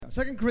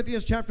2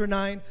 Corinthians chapter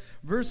 9,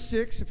 verse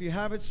 6. If you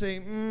have it, say,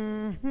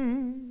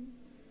 mm-hmm.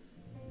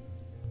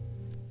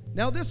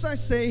 Now this I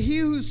say, he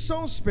who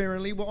sows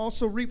sparingly will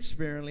also reap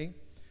sparingly,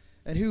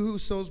 and he who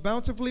sows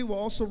bountifully will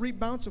also reap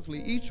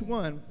bountifully. Each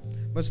one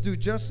must do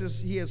just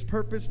as he has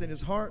purposed in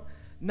his heart,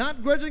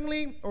 not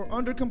grudgingly or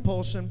under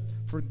compulsion,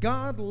 for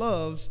God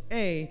loves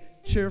a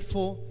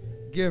cheerful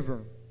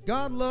giver.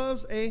 God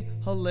loves a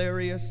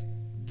hilarious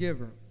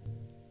giver.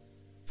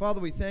 Father,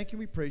 we thank you,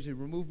 we praise you.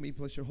 Remove me,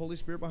 place your Holy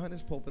Spirit behind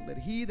this pulpit. Let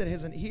he that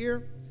isn't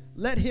here,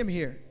 let him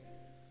hear.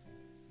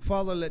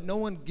 Father, let no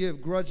one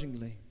give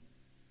grudgingly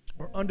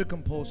or under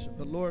compulsion.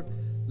 But Lord,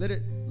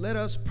 let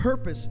us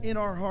purpose in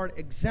our heart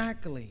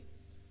exactly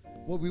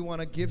what we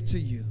want to give to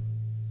you.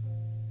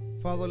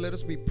 Father, let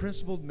us be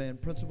principled men,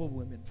 principled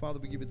women. Father,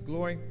 we give you the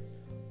glory,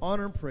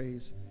 honor, and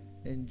praise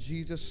in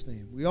Jesus'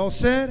 name. We all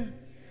said?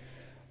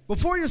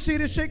 Before you're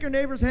seated, shake your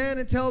neighbor's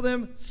hand and tell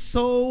them,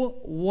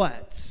 so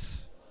what?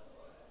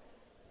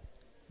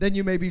 Then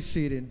you may be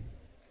seated.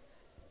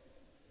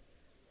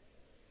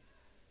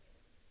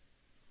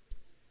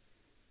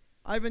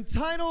 I've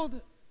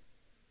entitled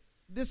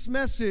this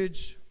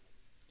message,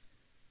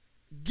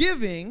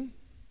 Giving,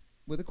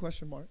 with a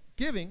question mark,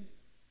 Giving,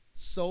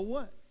 so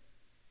what?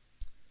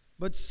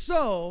 But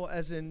sow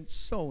as in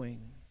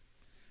sowing.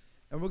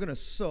 And we're going to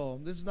sow.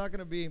 This is not going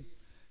to be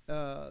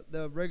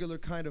the regular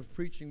kind of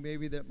preaching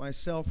maybe that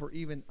myself or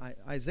even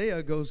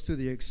Isaiah goes to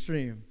the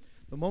extreme.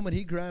 The moment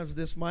he grabs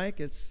this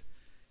mic, it's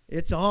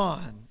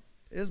on.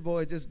 This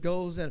boy just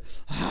goes and,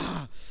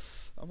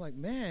 I'm like,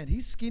 man,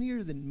 he's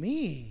skinnier than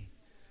me.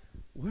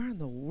 Where in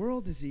the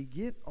world does he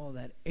get all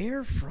that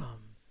air from?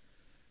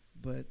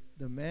 But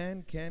the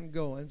man can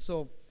go. And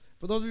so,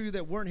 for those of you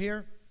that weren't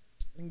here,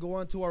 you can go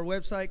onto our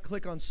website,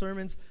 click on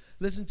sermons,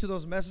 listen to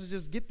those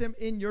messages, get them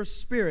in your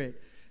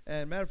spirit.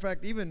 And matter of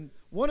fact, even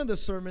one of the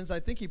sermons, I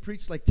think he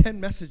preached like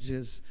 10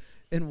 messages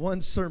in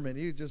one sermon.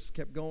 He just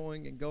kept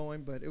going and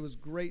going, but it was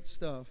great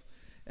stuff.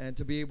 And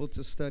to be able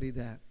to study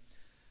that.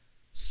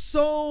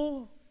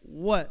 So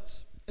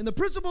what? In the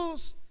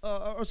principles,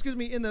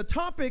 in the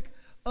topic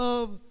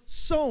of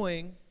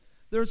sowing,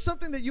 there's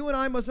something that you and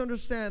I must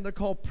understand. They're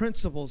called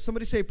principles.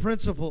 Somebody say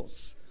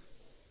principles.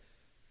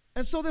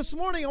 And so this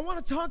morning, I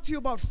want to talk to you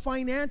about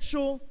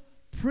financial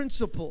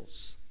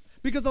principles.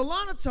 Because a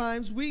lot of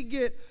times we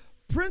get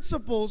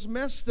principles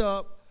messed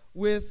up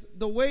with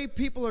the way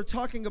people are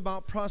talking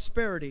about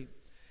prosperity.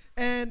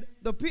 And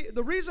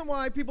the reason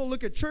why people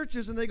look at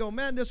churches and they go,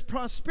 man, this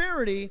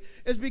prosperity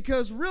is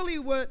because really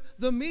what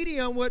the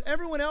media and what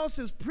everyone else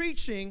is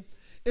preaching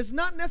is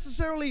not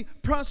necessarily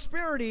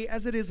prosperity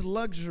as it is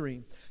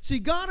luxury. See,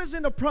 God is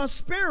into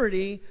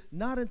prosperity,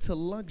 not into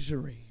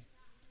luxury.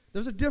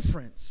 There's a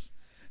difference.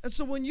 And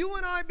so when you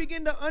and I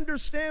begin to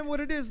understand what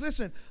it is,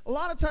 listen, a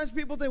lot of times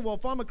people think, well,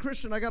 if I'm a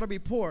Christian, I got to be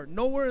poor.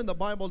 Nowhere in the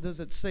Bible does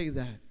it say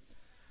that.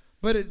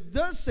 But it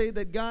does say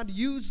that God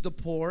used the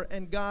poor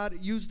and God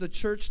used the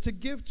church to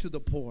give to the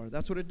poor.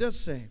 That's what it does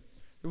say.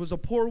 There was a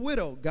poor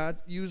widow. God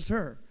used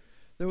her.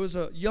 There was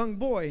a young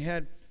boy,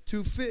 had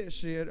 2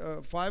 fish. He had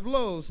 5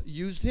 loaves,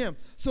 used him.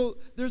 So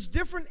there's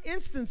different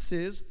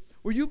instances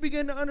where you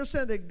begin to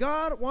understand that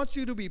God wants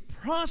you to be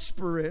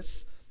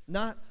prosperous,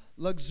 not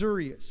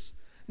luxurious.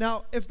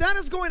 Now, if that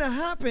is going to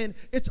happen,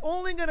 it's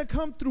only going to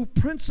come through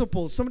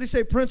principles. Somebody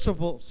say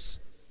principles.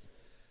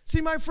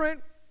 See, my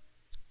friend,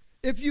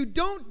 if you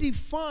don't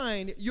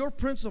define your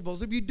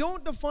principles, if you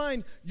don't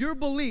define your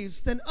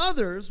beliefs, then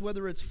others,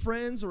 whether it's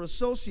friends or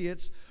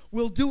associates,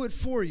 will do it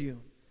for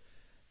you.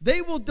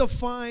 They will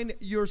define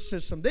your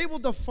system. They will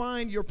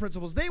define your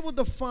principles. They will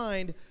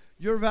define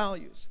your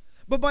values.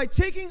 But by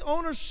taking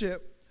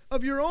ownership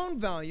of your own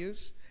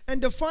values and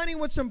defining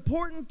what's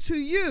important to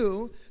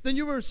you, then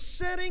you are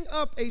setting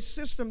up a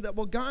system that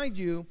will guide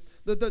you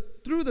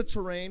through the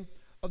terrain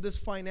of this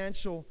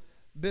financial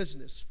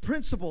business.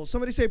 Principles.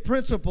 Somebody say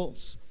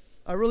principles.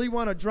 I really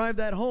want to drive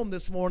that home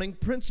this morning,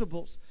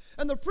 principles.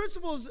 And the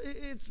principles,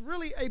 it's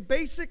really a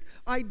basic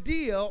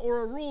idea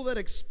or a rule that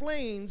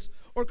explains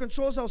or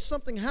controls how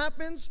something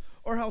happens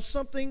or how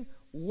something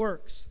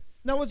works.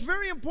 Now, what's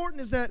very important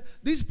is that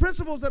these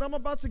principles that I'm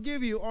about to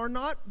give you are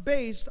not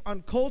based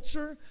on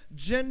culture,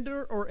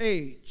 gender, or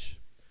age.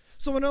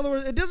 So in other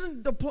words, it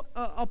doesn't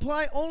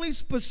apply only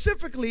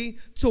specifically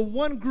to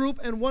one group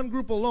and one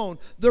group alone.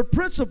 They're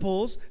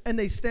principles and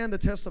they stand the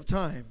test of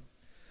time.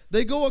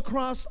 They go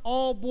across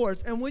all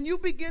boards. And when you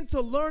begin to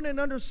learn and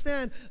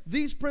understand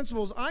these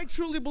principles, I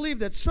truly believe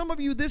that some of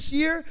you this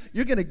year,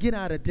 you're going to get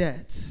out of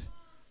debt.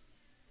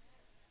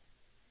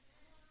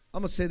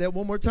 I'm going to say that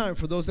one more time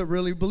for those that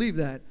really believe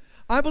that.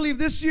 I believe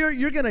this year,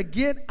 you're going to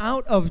get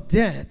out of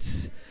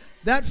debt.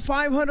 That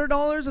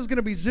 $500 is going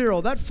to be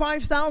zero. That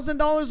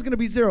 $5,000 is going to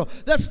be zero.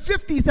 That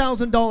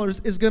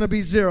 $50,000 is going to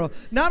be zero.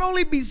 Not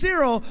only be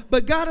zero,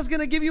 but God is going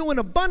to give you an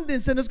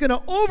abundance and it's going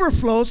to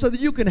overflow so that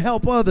you can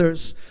help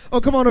others. Oh,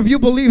 come on. If you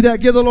believe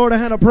that, give the Lord a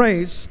hand of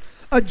praise.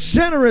 A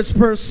generous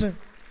person.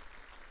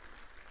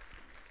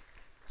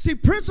 See,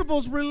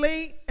 principles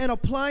relate and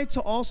apply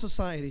to all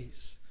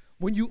societies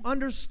when you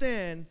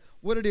understand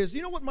what it is.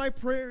 You know what my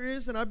prayer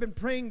is? And I've been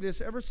praying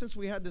this ever since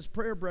we had this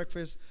prayer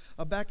breakfast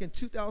back in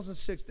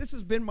 2006. This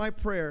has been my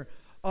prayer,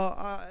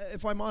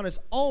 if I'm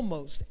honest,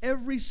 almost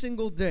every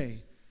single day.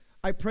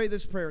 I pray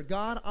this prayer.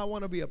 God, I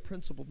want to be a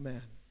principled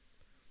man.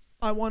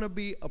 I want to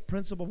be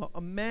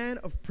a man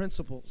of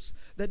principles.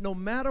 That no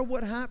matter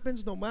what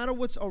happens, no matter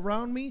what's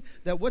around me,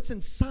 that what's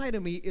inside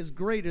of me is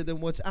greater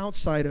than what's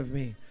outside of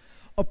me.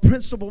 A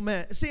principled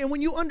man. See, and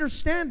when you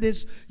understand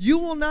this, you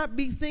will not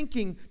be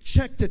thinking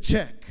check to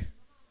check.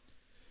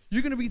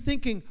 You're going to be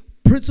thinking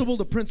principle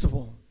to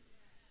principle.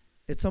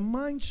 It's a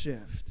mind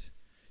shift.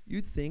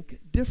 You think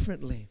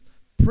differently.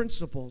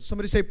 Principles.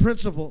 Somebody say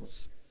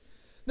principles.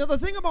 Now, the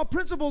thing about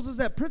principles is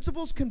that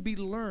principles can be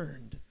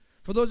learned.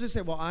 For those who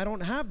say, well, I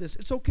don't have this,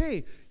 it's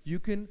okay. You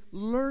can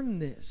learn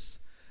this.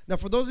 Now,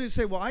 for those of you who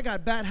say, well, I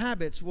got bad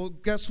habits, well,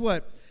 guess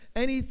what?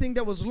 Anything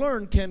that was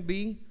learned can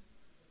be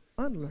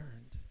unlearned.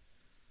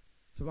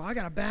 So, well, I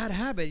got a bad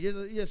habit.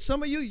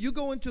 Some of you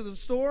go into the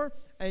store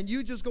and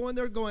you just go in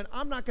there going,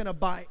 I'm not going to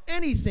buy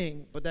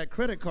anything. But that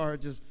credit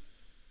card just,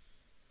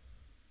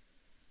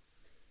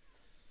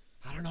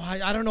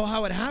 I don't know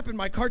how it happened.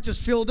 My cart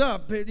just filled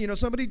up.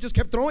 Somebody just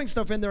kept throwing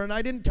stuff in there and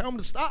I didn't tell them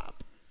to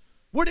stop.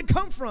 Where'd it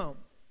come from?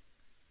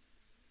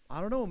 I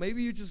don't know.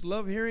 Maybe you just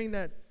love hearing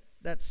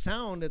that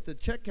sound at the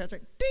check cash.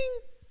 Like, ding,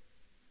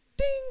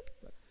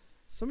 ding.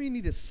 Some of you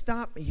need to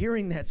stop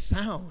hearing that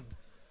sound.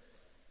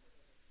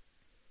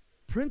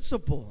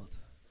 Principled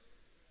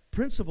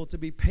to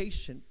be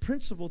patient.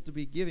 Principled to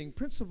be giving.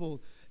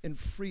 Principled in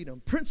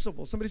freedom.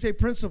 Principle. Somebody say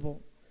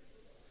principle.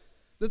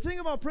 The thing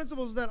about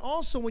principles is that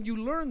also when you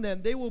learn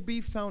them, they will be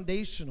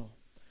foundational.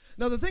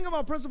 Now, the thing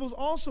about principles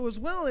also as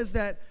well is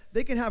that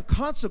they can have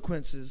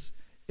consequences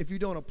if you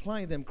don't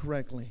apply them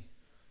correctly.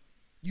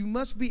 You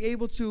must be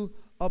able to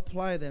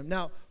apply them.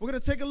 Now, we're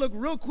going to take a look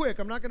real quick.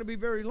 I'm not going to be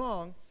very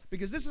long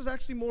because this is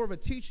actually more of a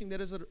teaching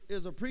than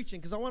is a preaching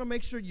because I want to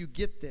make sure you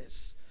get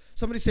this.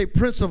 Somebody say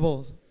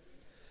principles.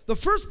 The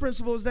first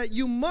principle is that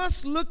you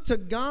must look to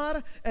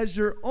God as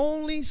your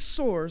only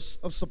source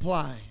of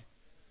supply.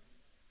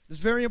 It's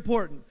very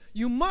important.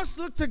 You must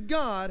look to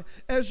God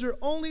as your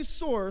only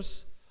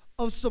source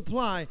of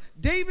supply.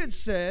 David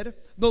said,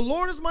 the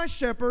Lord is my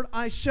shepherd,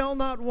 I shall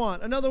not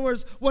want. In other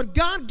words, what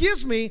God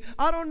gives me,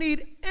 I don't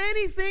need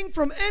anything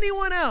from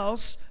anyone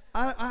else.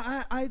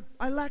 I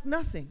lack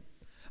nothing.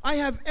 I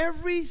have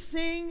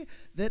everything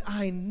that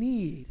I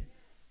need.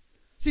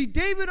 See,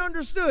 David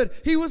understood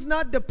he was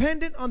not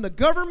dependent on the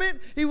government.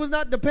 He was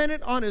not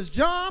dependent on his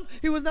job.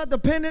 He was not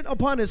dependent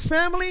upon his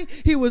family.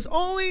 He was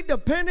only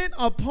dependent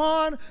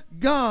upon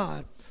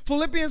God.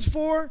 Philippians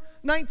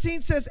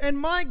 4:19 says, and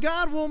my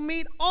God will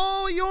meet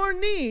all your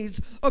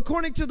needs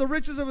according to the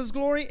riches of his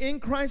glory in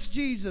Christ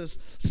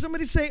Jesus.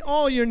 Somebody say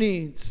all your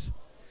needs.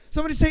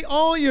 Somebody say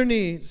all your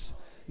needs.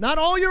 Not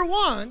all your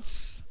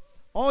wants,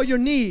 all your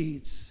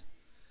needs.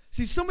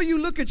 See, some of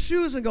you look at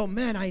shoes and go,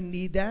 man, I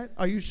need that.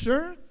 Are you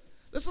sure?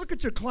 Let's look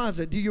at your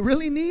closet. Do you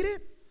really need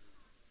it?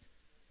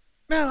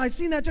 Man, I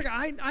seen that jacket.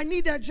 I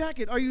need that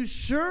jacket. Are you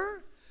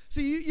sure?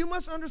 See, you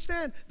must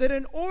understand that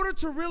in order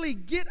to really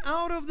get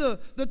out of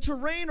the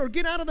terrain or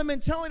get out of the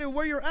mentality of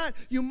where you're at,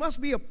 you must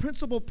be a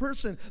principled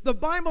person. The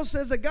Bible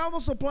says that God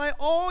will supply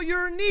all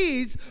your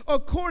needs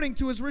according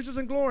to his riches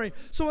and glory.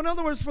 So in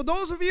other words, for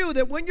those of you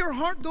that when your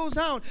heart goes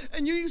out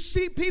and you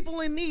see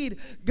people in need,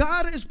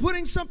 God is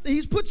putting something,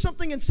 he's put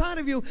something inside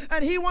of you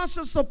and he wants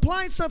to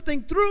supply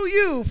something through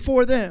you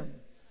for them.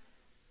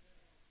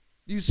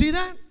 Do you see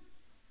that?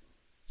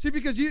 See,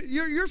 because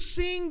you're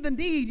seeing the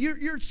need.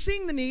 You're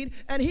seeing the need,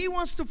 and he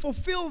wants to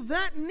fulfill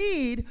that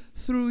need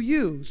through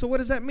you. So what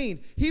does that mean?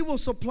 He will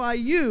supply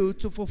you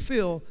to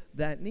fulfill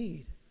that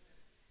need.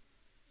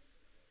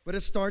 But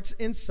it starts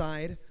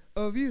inside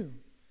of you.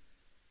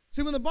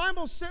 See, when the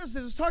Bible says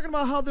this, it's talking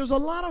about how there's a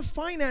lot of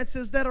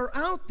finances that are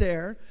out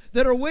there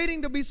that are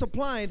waiting to be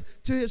supplied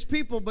to his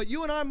people. But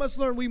you and I must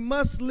learn we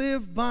must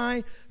live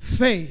by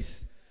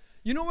faith.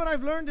 You know what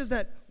I've learned is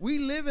that we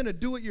live in a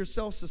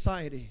do-it-yourself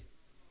society.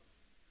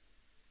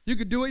 You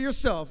could do it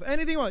yourself.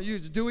 Anything you want, you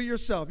do it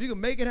yourself. You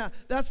can make it happen.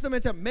 That's the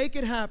mentality. Make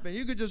it happen.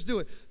 You could just do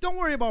it. Don't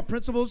worry about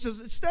principles.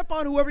 Just step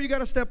on whoever you got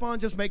to step on.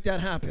 Just make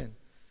that happen.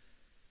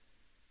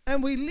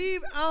 And we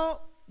leave out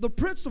the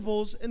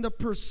principles in the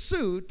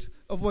pursuit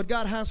of what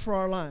God has for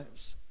our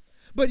lives.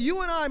 But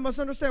you and I must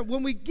understand,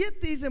 when we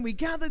get these and we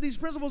gather these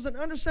principles and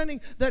understanding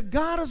that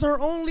God is our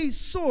only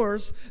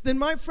source, then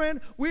my friend,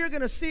 we are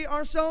going to see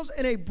ourselves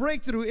in a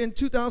breakthrough in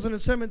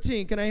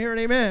 2017. Can I hear an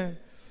amen?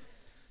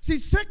 See,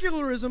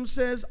 secularism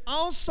says,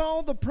 I'll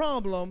solve the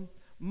problem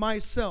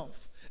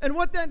myself. And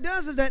what that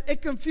does is that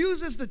it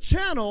confuses the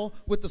channel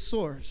with the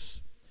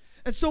source.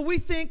 And so we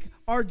think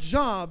our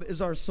job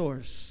is our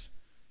source.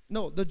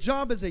 No, the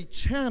job is a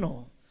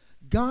channel.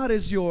 God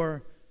is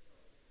your,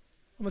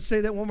 I'm going to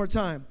say that one more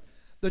time.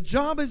 The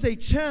job is a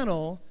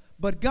channel,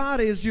 but God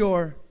is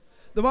your,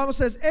 the Bible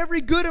says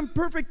every good and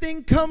perfect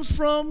thing comes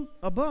from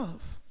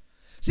above.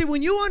 See,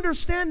 when you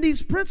understand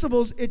these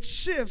principles, it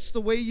shifts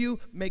the way you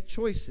make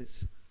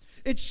choices.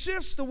 It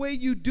shifts the way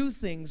you do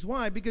things.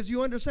 Why? Because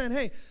you understand,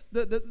 hey,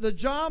 the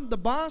job, the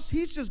boss,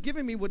 he's just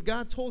giving me what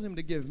God told him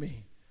to give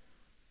me.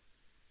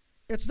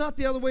 It's not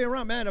the other way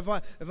around, man. If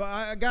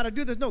I got to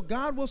do this. No,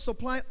 God will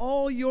supply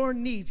all your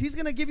needs. He's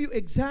going to give you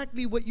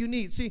exactly what you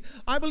need. See,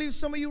 I believe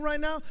some of you right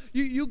now,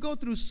 you go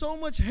through so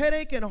much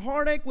headache and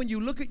heartache when you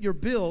look at your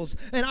bills.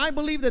 And I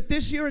believe that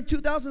this year in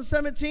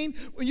 2017,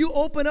 when you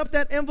open up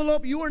that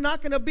envelope, you are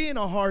not going to be in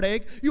a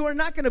heartache. You are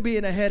not going to be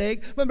in a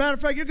headache. But matter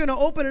of fact, you're going to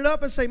open it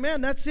up and say, man,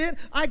 that's it.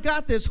 I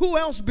got this. Who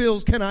else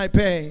bills can I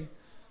pay?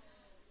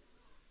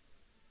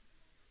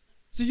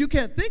 So you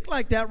can't think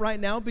like that right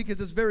now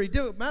because it's very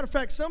difficult. Matter of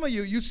fact, some of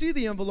you see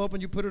the envelope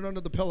and you put it under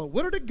the pillow.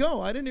 Where did it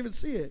go? I didn't even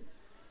see it.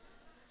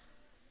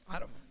 I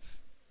don't know.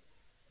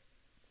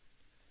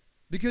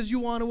 Because you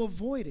want to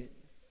avoid it.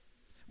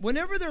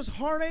 Whenever there's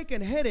heartache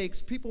and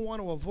headaches, people want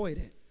to avoid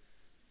it,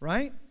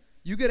 right?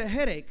 You get a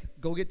headache,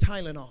 go get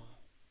Tylenol.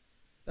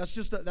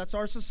 That's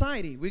our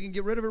society. We can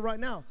get rid of it right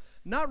now.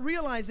 Not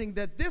realizing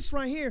that this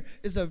right here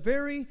is a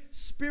very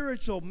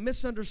spiritual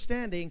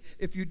misunderstanding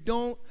if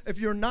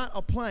you're not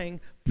applying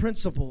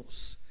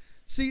principles.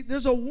 See,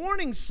 there's a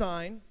warning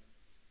sign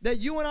that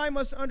you and I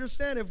must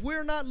understand if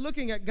we're not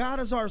looking at God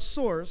as our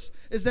source,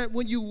 is that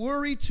when you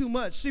worry too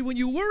much. See, when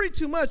you worry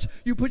too much,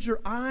 you put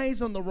your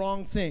eyes on the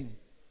wrong thing.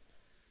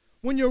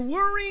 When you're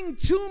worrying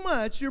too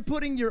much, you're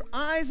putting your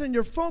eyes and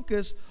your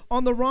focus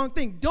on the wrong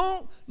thing.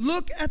 Don't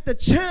look at the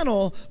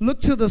channel,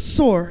 look to the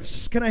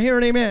source. Can I hear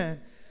an amen?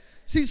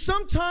 See,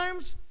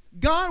 sometimes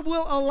God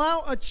will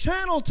allow a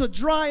channel to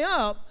dry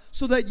up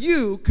so that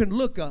you can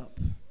look up.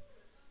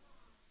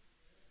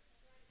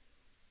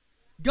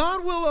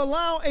 God will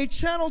allow a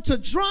channel to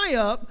dry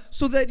up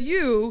so that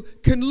you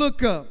can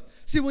look up.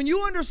 See, when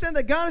you understand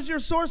that God is your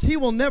source, He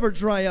will never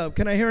dry up.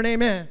 Can I hear an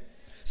amen?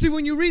 See,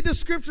 when you read the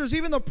scriptures,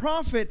 even the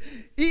prophet,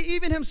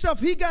 even himself,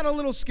 he got a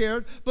little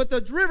scared, but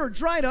the river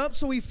dried up,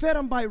 so he fed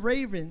them by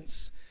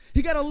ravens.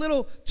 He got a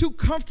little too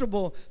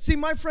comfortable. See,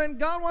 my friend,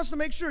 God wants to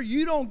make sure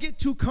you don't get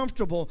too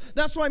comfortable.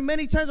 That's why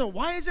many times,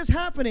 why is this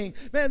happening?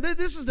 Man,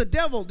 this is the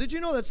devil. Did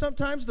you know that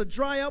sometimes the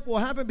dry up will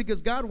happen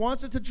because God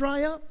wants it to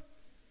dry up?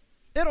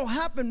 It'll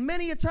happen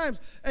many a times.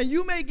 And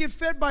you may get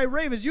fed by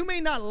ravens. You may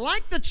not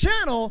like the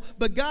channel,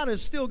 but God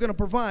is still going to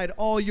provide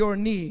all your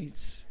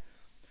needs.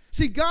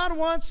 See, God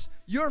wants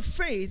your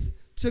faith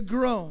to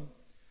grow.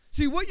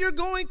 See, what you're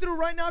going through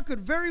right now could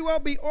very well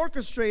be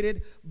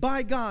orchestrated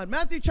by God.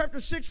 Matthew chapter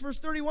 6, verse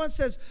 31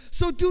 says,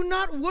 "So do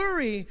not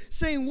worry,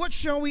 saying, what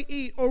shall we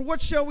eat, or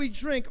what shall we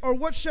drink, or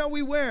what shall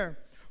we wear?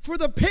 For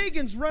the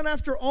pagans run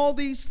after all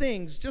these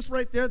things." Just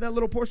right there, that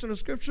little portion of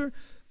scripture,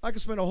 I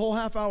could spend a whole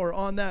half hour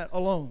on that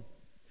alone.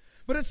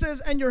 But it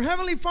says, "And your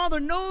heavenly Father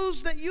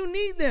knows that you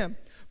need them.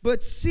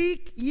 But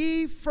seek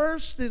ye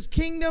first His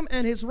kingdom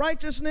and His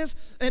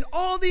righteousness, and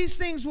all these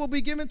things will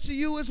be given to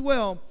you as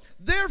well.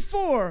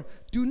 Therefore,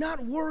 do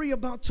not worry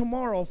about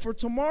tomorrow, for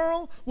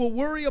tomorrow will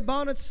worry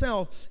about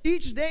itself.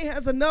 Each day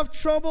has enough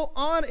trouble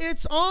on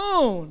its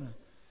own."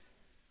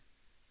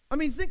 I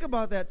mean, think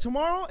about that.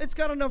 Tomorrow, it's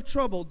got enough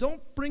trouble.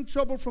 Don't bring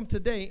trouble from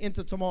today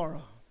into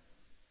tomorrow.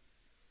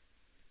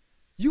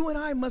 You and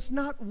I must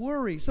not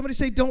worry. Somebody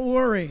say, don't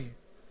worry.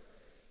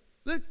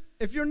 Look,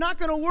 if you're not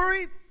going to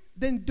worry,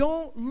 then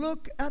don't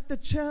look at the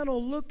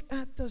channel. Look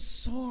at the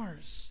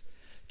source.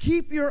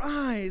 Keep your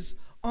eyes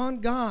on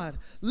God.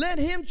 Let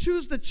Him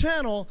choose the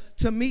channel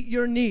to meet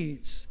your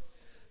needs.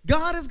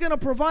 God is going to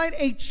provide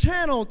a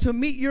channel to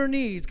meet your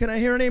needs. Can I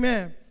hear an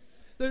amen?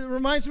 It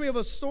reminds me of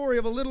a story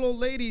of a little old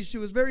lady. She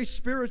was very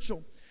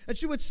spiritual. And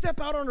she would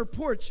step out on her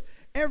porch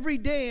every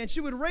day. And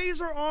she would raise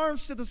her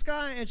arms to the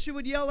sky. And she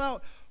would yell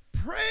out,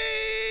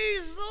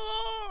 "Praise the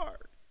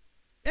Lord,"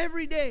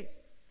 every day.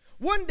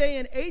 One day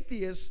an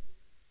atheist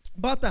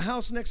bought the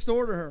house next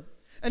door to her.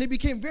 And he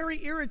became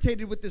very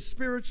irritated with this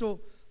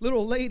spiritual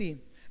little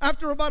lady.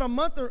 After about a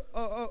month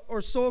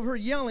or so of her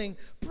yelling,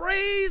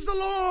 "Praise the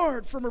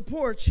Lord," from her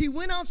porch, he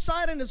went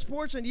outside on his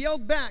porch and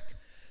yelled back,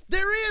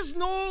 "There is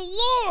no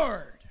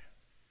Lord."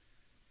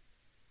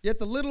 Yet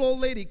the little old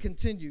lady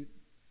continued.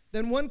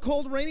 Then one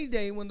cold rainy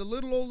day, when the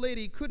little old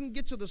lady couldn't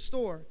get to the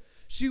store,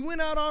 she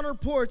went out on her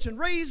porch and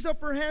raised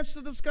up her hands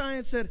to the sky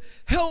and said,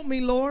 "Help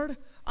me, Lord.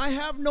 I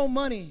have no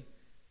money,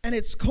 and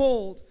it's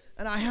cold,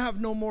 and I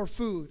have no more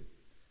food."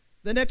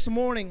 The next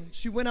morning,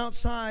 she went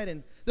outside,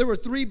 and there were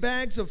 3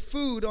 bags of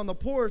food on the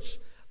porch,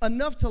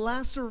 enough to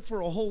last her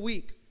for a whole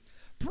week.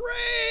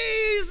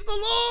 "Praise the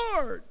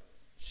Lord,"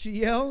 she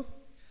yelled.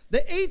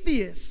 The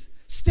atheist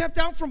stepped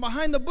out from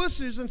behind the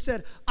bushes and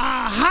said,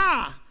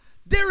 "Aha!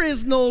 There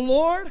is no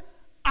Lord.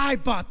 I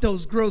bought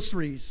those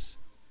groceries."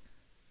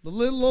 The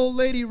little old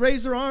lady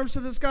raised her arms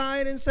to the sky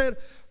and said,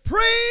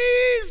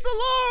 "Praise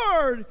the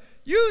Lord.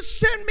 You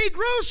sent me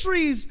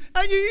groceries,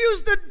 and you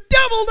used the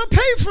devil to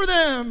pay for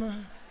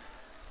them."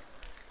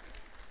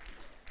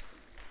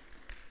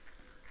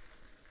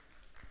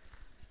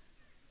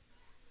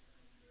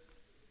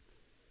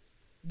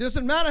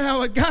 Doesn't matter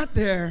how it got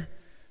there,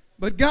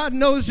 but God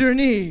knows your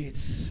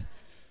needs.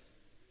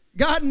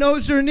 God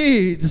knows your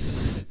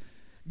needs.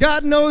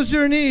 God knows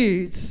your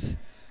needs.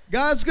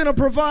 God's going to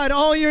provide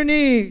all your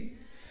need.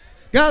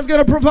 God's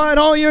going to provide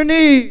all your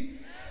need.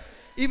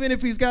 Even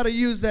if he's got to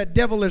use that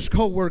devilish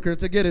coworker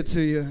to get it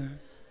to you.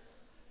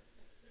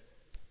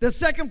 The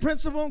second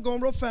principle, I'm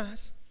going real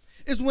fast,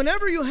 is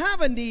whenever you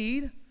have a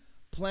need,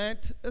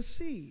 plant a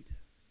seed.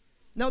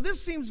 Now,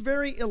 this seems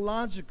very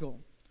illogical,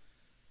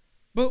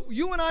 but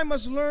you and I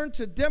must learn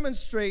to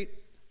demonstrate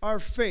our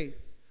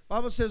faith. The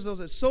Bible says those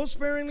that sow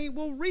sparingly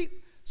will reap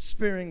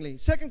sparingly.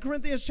 2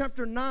 Corinthians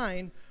chapter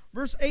 9,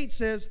 verse 8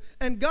 says,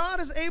 and God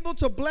is able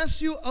to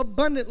bless you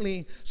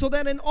abundantly, so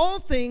that in all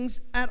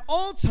things, at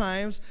all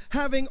times,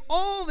 having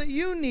all that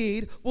you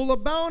need, will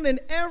abound in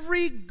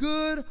every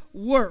good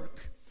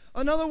work.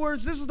 In other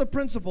words, this is the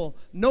principle.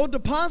 No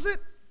deposit,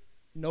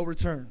 no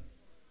return.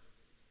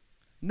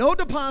 No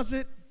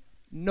deposit,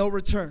 no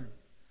return.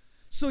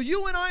 So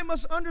you and I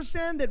must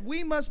understand that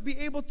we must be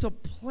able to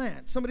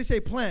plant. Somebody say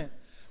plant.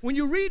 When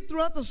you read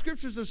throughout the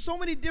scriptures, there's so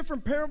many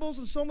different parables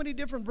and so many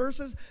different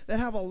verses that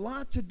have a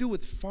lot to do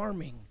with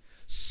farming,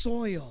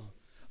 soil,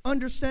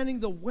 understanding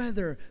the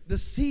weather, the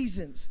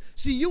seasons.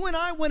 See, you and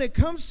I, when it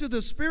comes to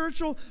the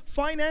spiritual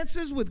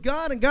finances with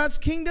God and God's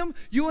kingdom,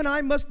 you and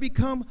I must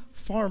become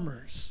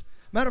farmers.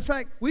 Matter of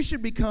fact, we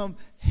should become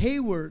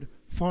Hayward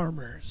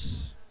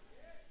farmers.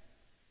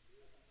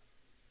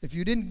 If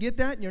you didn't get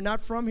that and you're not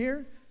from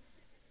here,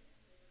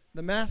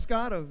 the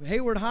mascot of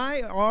Hayward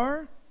High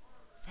are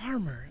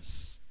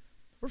farmers.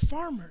 We're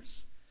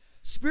farmers.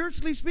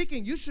 Spiritually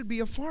speaking, you should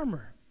be a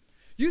farmer.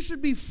 You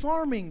should be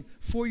farming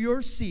for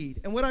your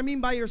seed. And what I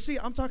mean by your seed,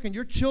 I'm talking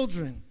your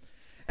children.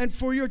 And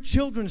for your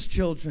children's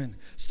children.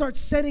 Start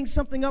setting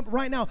something up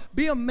right now.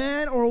 Be a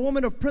man or a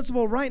woman of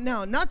principle right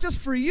now. Not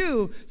just for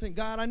you, saying,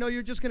 God, I know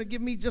you're just going to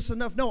give me just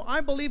enough. No,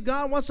 I believe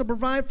God wants to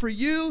provide for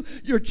you,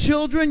 your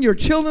children, your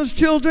children's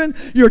children,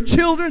 your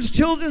children's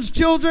children's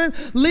children,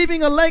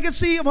 leaving a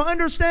legacy of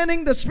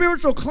understanding the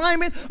spiritual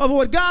climate of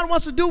what God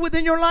wants to do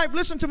within your life.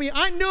 Listen to me.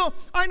 I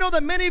know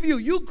that many of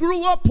you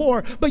grew up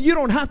poor, but you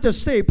don't have to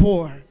stay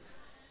poor.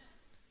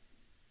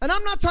 And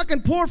I'm not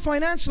talking poor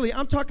financially.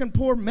 I'm talking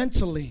poor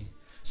mentally.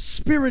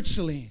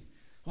 Spiritually.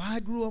 Well, I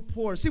grew up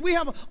poor. See, we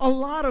have a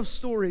lot of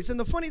stories. And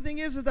the funny thing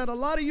is that a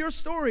lot of your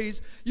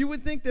stories, you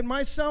would think that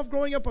myself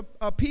growing up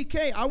a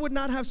PK, I would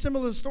not have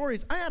similar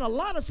stories. I had a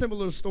lot of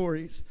similar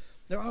stories.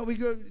 We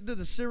did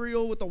the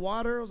cereal with the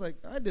water. I was like,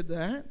 I did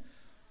that.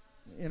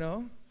 You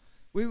know.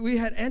 We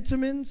had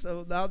Entenmann's.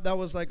 So that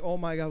was like, oh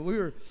my God.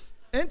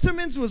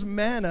 Entenmann's was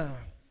manna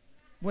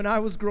when I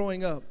was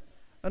growing up.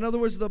 In other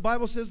words, the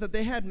Bible says that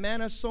they had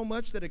manna so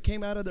much that it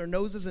came out of their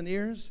noses and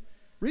ears.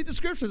 Read the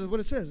scriptures, is what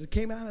it says. It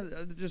came out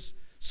of just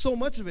so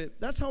much of it.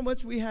 That's how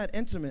much we had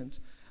Entenmann's.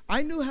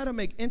 I knew how to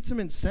make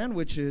Entenmann's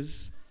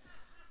sandwiches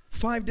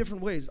 5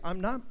 different ways. I'm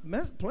not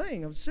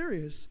playing. I'm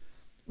serious.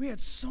 We had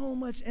so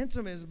much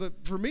Entenmann's.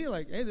 But for me,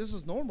 like, hey, this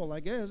is normal. I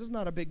guess this is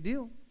not a big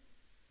deal.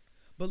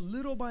 But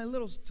little by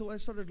little, till I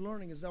started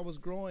learning as I was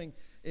growing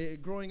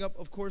up,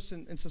 of course,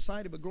 in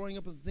society, but growing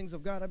up with the things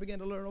of God, I began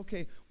to learn,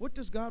 okay, what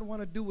does God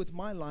want to do with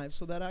my life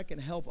so that I can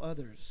help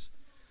others?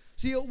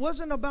 See, it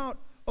wasn't about,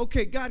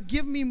 okay, God,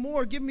 give me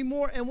more,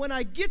 and when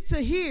I get to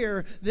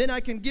here, then I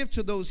can give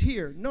to those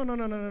here.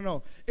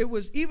 No. It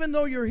was, even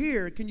though you're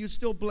here, can you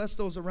still bless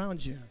those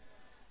around you?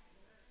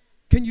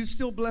 Can you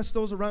still bless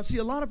those around? See,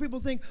 a lot of people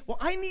think, well,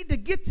 I need to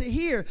get to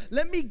here.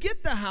 Let me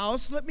get the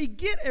house. Let me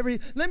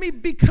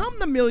become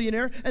the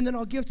millionaire, and then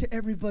I'll give to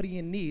everybody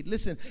in need.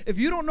 Listen, if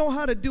you don't know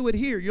how to do it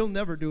here, you'll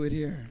never do it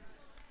here.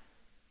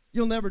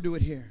 You'll never do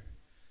it here.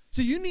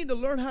 So you need to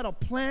learn how to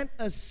plant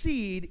a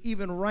seed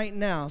even right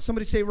now.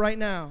 Somebody say right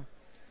now.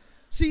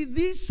 See,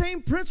 these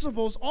same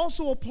principles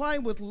also apply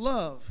with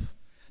love.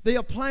 They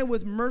apply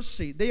with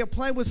mercy. They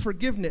apply with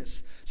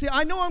forgiveness. See,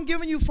 I know I'm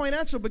giving you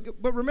financial,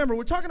 but remember,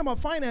 we're talking about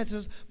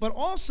finances, but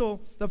also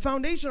the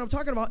foundation I'm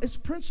talking about is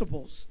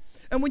principles.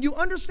 And when you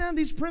understand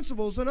these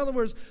principles, in other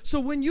words,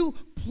 so when you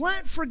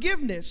plant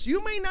forgiveness,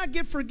 you may not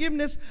get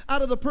forgiveness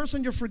out of the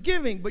person you're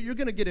forgiving, but you're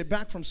going to get it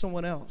back from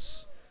someone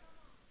else.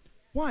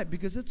 Why?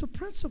 Because it's a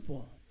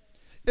principle.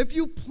 If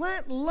you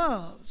plant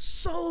love,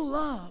 sow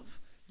love,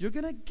 you're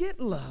going to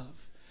get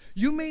love.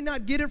 You may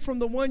not get it from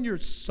the one you're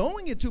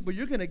sowing it to, but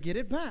you're going to get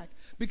it back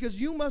because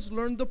you must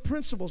learn the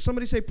principle.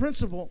 Somebody say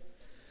principle.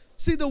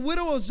 See, the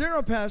widow of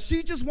Zarephath,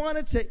 she just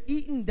wanted to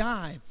eat and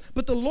die.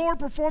 But the Lord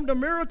performed a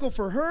miracle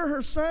for her,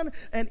 her son,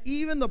 and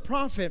even the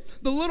prophet.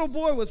 The little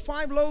boy with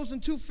 5 loaves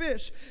and 2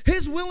 fish.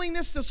 His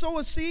willingness to sow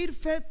a seed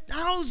fed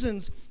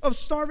thousands of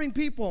starving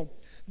people.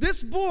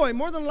 This boy,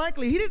 more than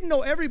likely, he didn't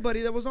know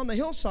everybody that was on the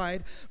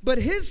hillside, but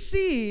his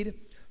seed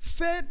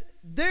fed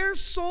their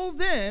soul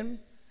then,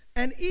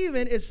 and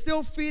even is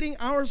still feeding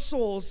our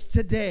souls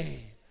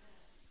today.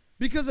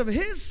 Because of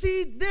his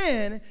seed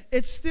then,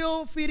 it's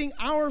still feeding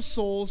our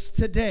souls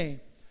today.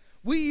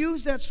 We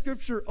use that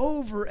scripture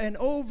over and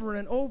over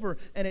and over,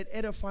 and it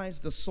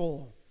edifies the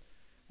soul.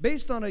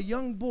 Based on a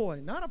young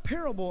boy, not a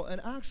parable, an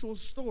actual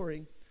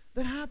story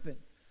that happened.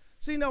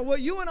 See, now what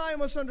you and I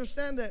must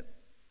understand that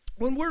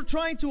when we're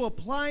trying to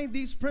apply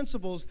these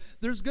principles,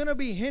 there's going to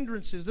be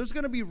hindrances. There's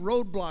going to be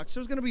roadblocks.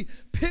 There's going to be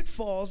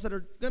pitfalls that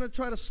are going to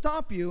try to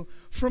stop you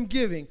from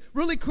giving.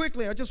 Really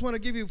quickly, I just want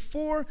to give you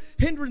 4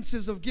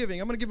 hindrances of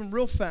giving. I'm going to give them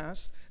real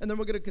fast, and then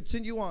we're going to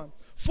continue on.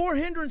 4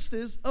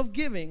 hindrances of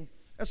giving,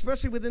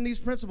 especially within these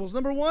principles.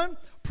 Number 1,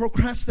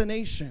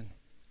 procrastination.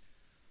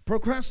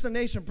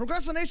 Procrastination.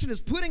 Procrastination is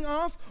putting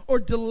off or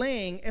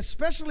delaying,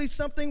 especially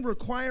something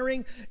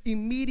requiring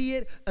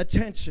immediate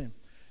attention.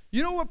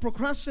 You know what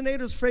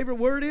procrastinator's favorite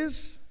word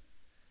is?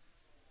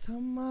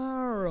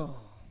 Tomorrow.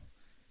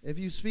 If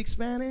you speak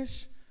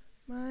Spanish,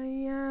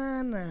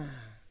 mañana.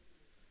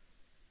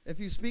 If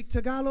you speak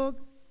Tagalog,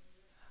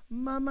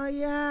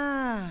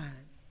 mamaya.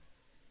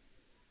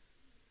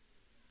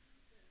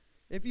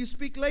 If you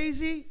speak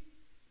lazy,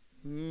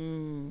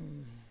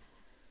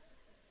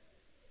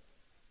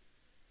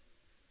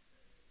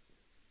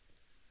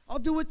 I'll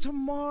do it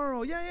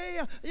tomorrow. Yeah,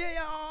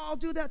 I'll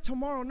do that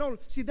tomorrow. No,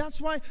 see, that's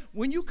why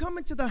when you come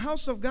into the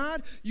house of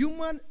God, you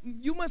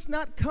must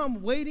not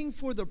come waiting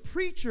for the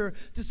preacher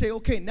to say,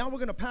 okay, now we're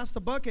going to pass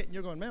the bucket. And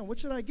you're going, man, what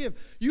should I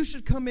give? You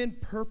should come in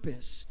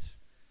purposed.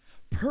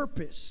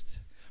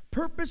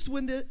 Purposed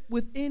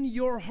within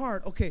your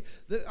heart. Okay,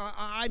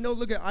 I know,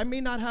 look, I may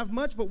not have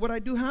much, but what I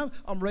do have,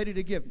 I'm ready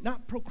to give.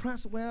 Not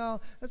procrastinate,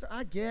 well,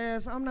 I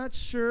guess, I'm not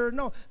sure.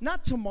 No,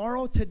 not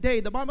tomorrow,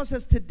 today. The Bible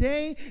says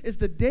today is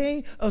the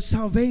day of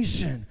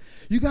salvation.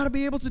 You got to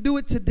be able to do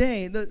it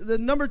today. The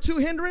number 2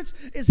 hindrance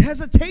is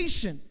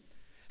hesitation.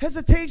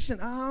 Hesitation.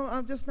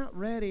 I'm just not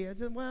ready. I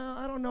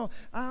don't know.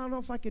 I don't know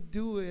if I could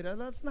do it.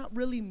 That's not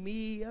really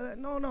me.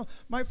 No.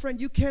 My friend,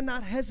 you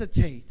cannot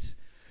hesitate.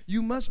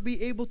 You must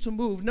be able to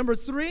move. Number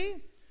 3,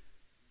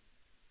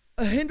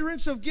 a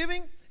hindrance of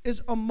giving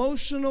is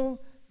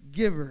emotional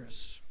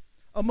givers.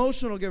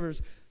 Emotional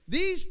givers.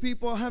 These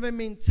people have a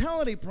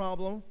mentality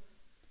problem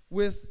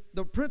with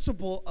the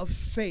principle of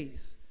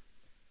faith.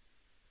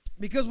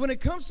 Because when it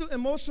comes to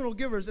emotional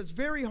givers, it's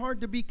very hard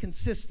to be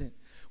consistent.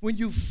 When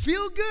you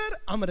feel good,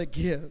 I'm going to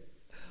give.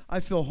 I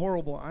feel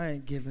horrible, I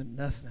ain't giving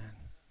nothing.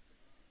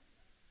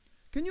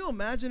 Can you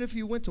imagine if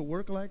you went to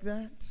work like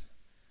that?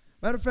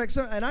 Matter of fact,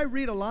 and I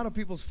read a lot of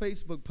people's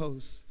Facebook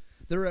posts.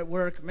 They're at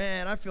work.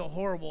 Man, I feel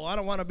horrible. I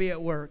don't want to be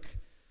at work.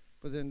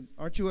 But then,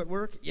 aren't you at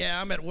work?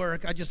 Yeah, I'm at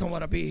work. I just don't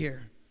want to be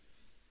here.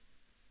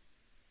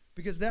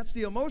 Because that's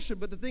the emotion.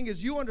 But the thing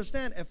is, you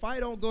understand, if I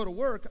don't go to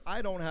work,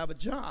 I don't have a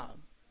job.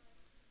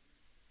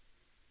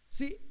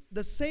 See,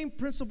 the same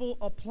principle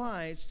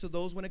applies to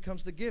those when it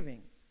comes to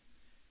giving.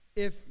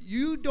 If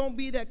you don't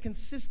be that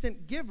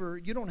consistent giver,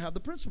 you don't have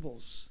the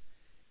principles.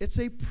 It's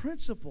a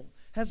principle.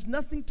 Has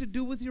nothing to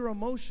do with your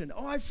emotion.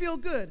 Oh, I feel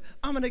good.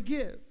 I'm going to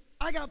give.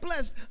 I got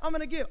blessed. I'm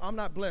going to give. I'm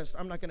not blessed.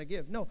 I'm not going to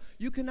give. No,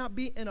 you cannot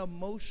be an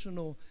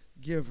emotional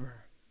giver.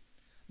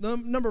 The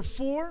number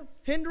 4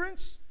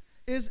 hindrance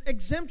is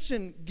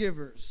exemption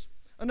givers.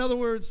 In other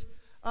words,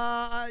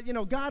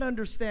 God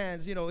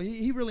understands.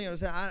 He really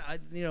understands.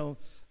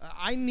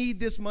 I need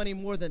this money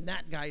more than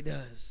that guy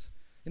does.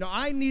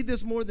 I need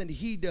this more than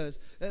he does.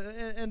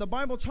 And the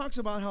Bible talks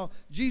about how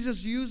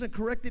Jesus used and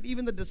corrected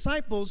even the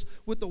disciples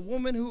with the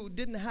woman who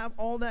didn't have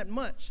all that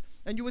much.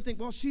 And you would think,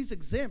 well, she's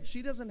exempt.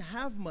 She doesn't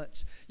have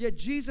much. Yet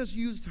Jesus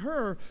used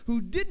her who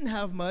didn't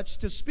have much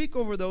to speak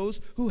over those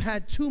who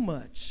had too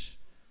much.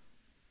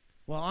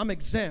 Well, I'm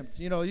exempt.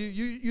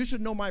 You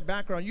should know my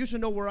background. You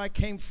should know where I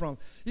came from.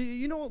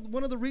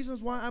 One of the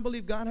reasons why I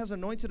believe God has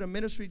anointed a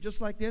ministry just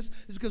like this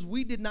is because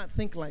we did not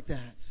think like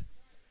that.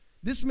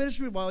 This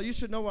ministry, well, you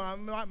should know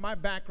my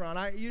background.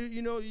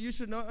 You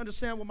should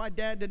understand what my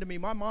dad did to me,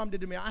 my mom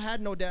did to me. I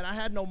had no dad, I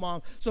had no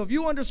mom. So if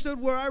you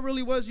understood where I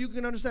really was, you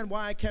can understand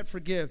why I can't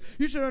forgive.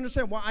 You should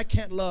understand why I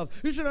can't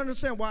love. You should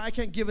understand why I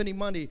can't give any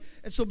money.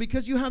 And so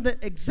because you have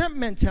that exempt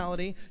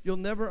mentality, you'll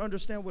never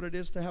understand what it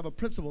is to have a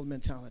principled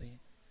mentality.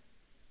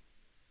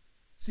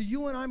 See,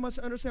 you and I must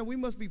understand we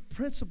must be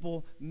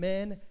principled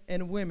men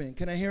and women.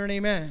 Can I hear an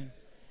amen?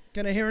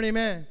 Can I hear an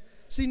amen?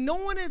 See, no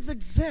one is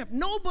exempt.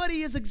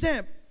 Nobody is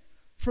exempt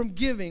from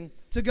giving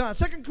to God.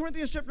 2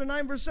 Corinthians chapter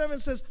 9, verse 7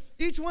 says,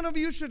 each one of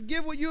you should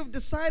give what you have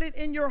decided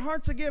in your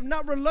heart to give,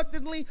 not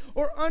reluctantly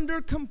or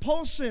under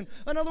compulsion.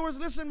 In other words,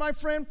 listen, my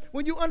friend,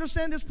 when you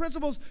understand these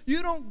principles,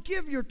 you don't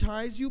give your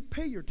tithes, you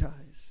pay your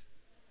tithes.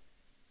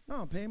 No,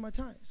 I'm paying my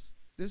tithes.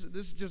 This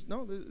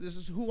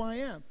is who I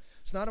am.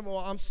 It's not, well,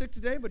 I'm sick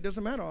today, but it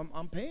doesn't matter.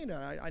 I'm paying it.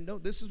 I know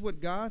this is what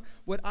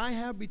I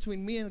have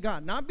between me and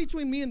God. Not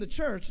between me and the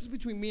church, it's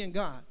between me and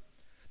God.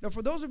 Now,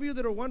 for those of you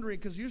that are wondering,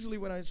 because usually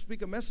when I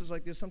speak a message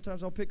like this,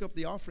 sometimes I'll pick up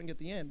the offering at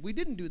the end. We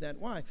didn't do that.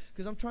 Why?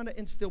 Because I'm trying to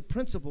instill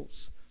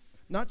principles,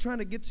 not trying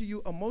to get to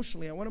you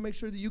emotionally. I want to make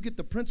sure that you get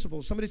the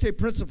principles. Somebody say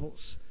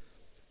principles.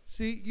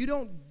 See, you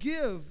don't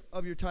give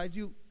of your tithes,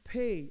 you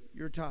pay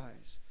your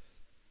tithes.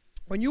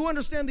 When you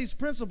understand these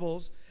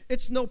principles,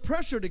 it's no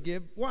pressure to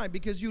give. Why?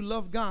 Because you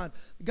love God.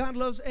 God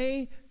loves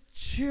a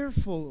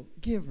cheerful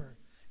giver.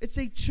 It's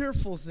a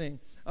cheerful thing.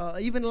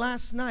 Even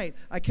last night,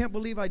 I can't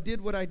believe I did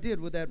what I did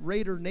with that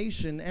Raider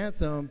Nation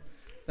anthem.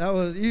 That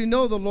was, the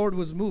Lord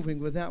was moving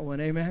with that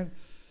one. Amen.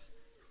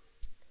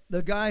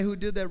 the guy who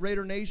did that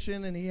Raider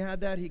Nation, and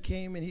he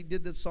came and he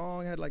did the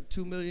song, had like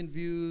 2 million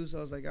views.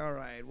 I was like, all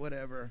right,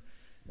 whatever.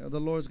 The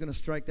Lord's going to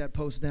strike that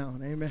post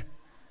down. Amen.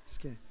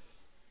 Just kidding.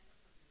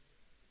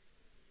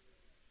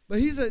 But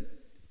he's a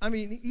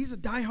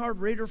diehard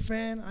Raider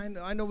fan.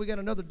 I know we got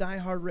another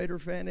diehard Raider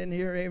fan in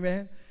here.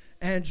 Amen.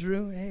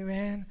 Andrew.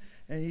 Amen.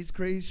 And he's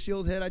crazy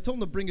shield head. I told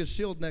him to bring his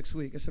shield next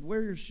week. I said,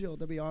 wear your shield.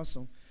 That'd be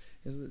awesome.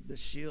 The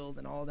shield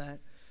and all that.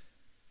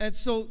 And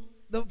so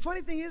the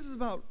funny thing is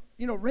about,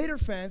 Raider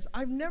fans,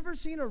 I've never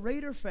seen a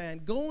Raider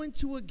fan go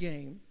into a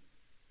game,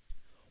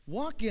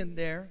 walk in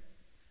there,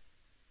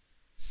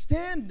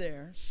 stand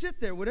there, sit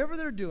there, whatever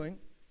they're doing,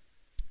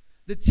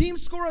 the team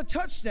score a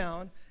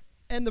touchdown,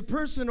 and the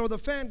person or the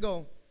fan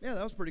go, yeah,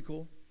 that was pretty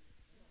cool.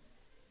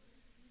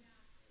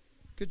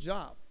 Good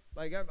job.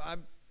 Like,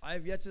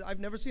 I've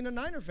never seen a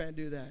Niner fan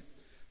do that.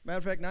 Matter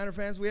of fact, Niner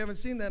fans, we haven't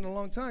seen that in a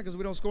long time because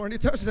we don't score any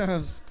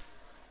touchdowns.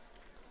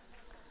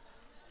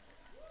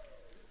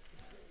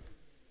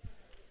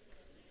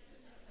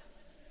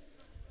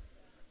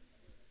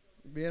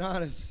 Being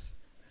honest.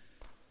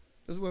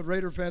 This is what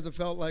Raider fans have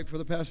felt like for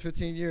the past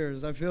 15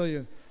 years. I feel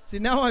you. See,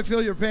 now I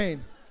feel your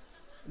pain.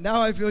 Now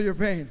I feel your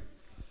pain.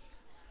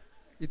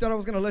 You thought I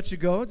was going to let you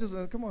go?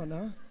 Just come on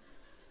now.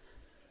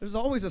 There's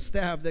always a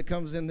stab that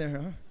comes in there,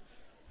 huh?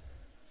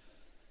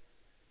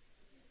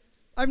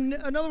 In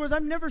other words,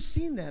 I've never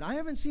seen that. I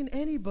haven't seen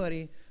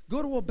anybody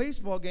go to a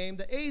baseball game,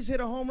 the A's hit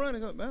a home run,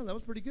 and go, man, that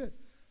was pretty good.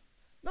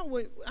 No,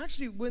 wait,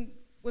 actually, when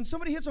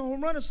somebody hits a home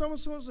run and someone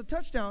scores a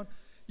touchdown,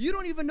 you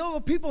don't even know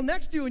the people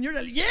next to you, and you're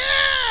like,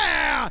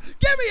 yeah,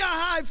 give me a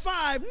high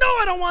five. No,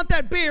 I don't want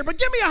that beer, but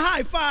give me a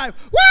high five.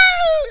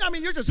 Woo! I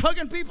mean, you're just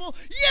hugging people.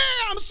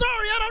 Yeah, I'm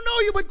sorry, I don't know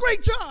you, but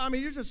great job. I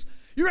mean,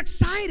 you're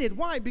excited.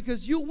 Why?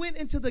 Because you went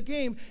into the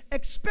game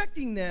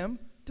expecting them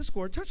to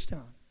score a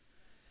touchdown.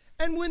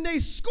 And when they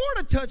scored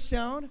a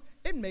touchdown,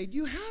 it made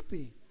you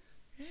happy.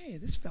 Hey,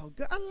 this felt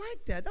good. I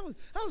like that. That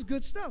was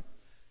good stuff.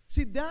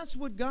 See, that's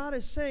what God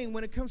is saying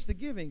when it comes to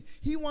giving.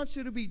 He wants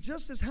you to be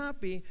just as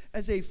happy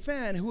as a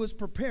fan who is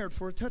prepared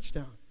for a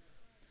touchdown.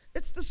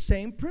 It's the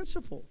same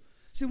principle.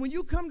 See, when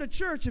you come to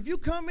church, if you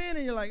come in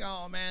and you're like,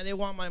 oh, man, they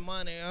want my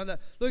money.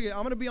 Look, I'm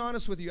going to be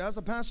honest with you. As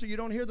a pastor, you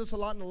don't hear this a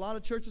lot in a lot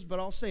of churches, but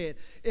I'll say it.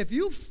 If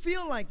you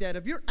feel like that,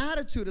 if your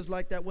attitude is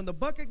like that, when the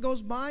bucket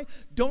goes by,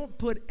 don't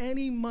put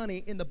any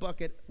money in the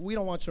bucket. We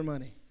don't want your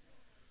money.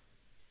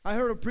 I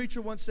heard a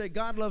preacher once say,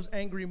 God loves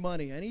angry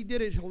money. And he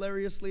did it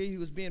hilariously. He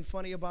was being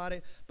funny about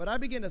it. But I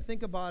began to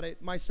think about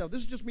it myself.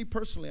 This is just me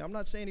personally. I'm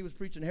not saying he was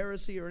preaching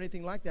heresy or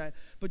anything like that.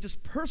 But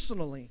just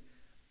personally,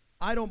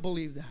 I don't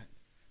believe that.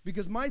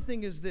 Because my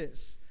thing is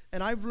this,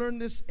 and I've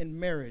learned this in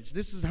marriage.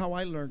 This is how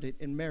I learned it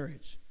in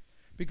marriage.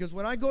 Because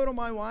when I go to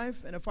my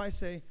wife, and if I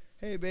say,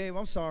 hey, babe,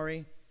 I'm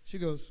sorry, she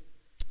goes,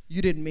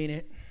 you didn't mean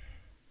it.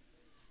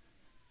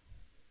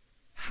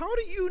 How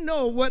do you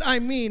know what I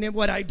mean and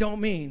what I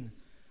don't mean?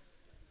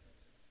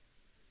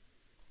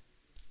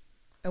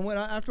 And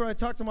after I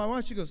talked to my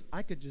wife, she goes,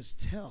 I could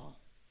just tell.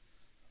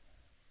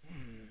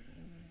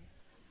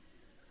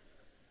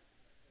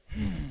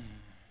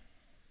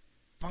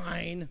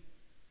 Fine.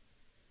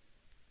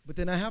 But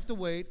then I have to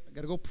wait. I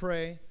got to go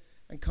pray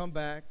and come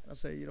back. I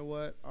say, you know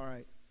what? All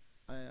right.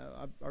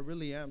 I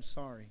really am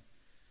sorry.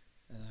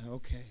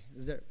 Okay.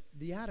 Is there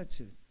the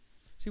attitude?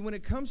 See, when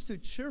it comes to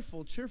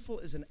cheerful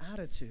is an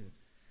attitude.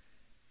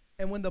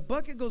 And when the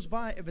bucket goes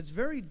by, if it's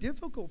very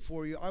difficult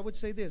for you, I would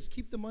say this,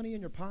 keep the money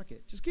in your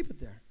pocket. Just keep it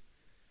there.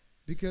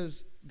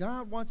 Because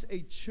God wants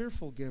a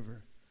cheerful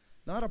giver.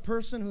 Not a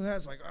person who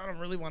has like, I don't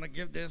really want to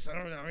give this.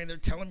 They're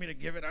telling me to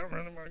give it. I don't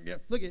really want to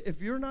give. Look,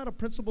 if you're not a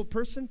principled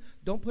person,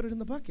 don't put it in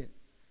the bucket.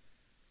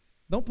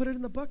 Don't put it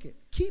in the bucket.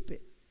 Keep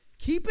it.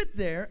 Keep it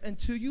there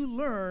until you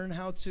learn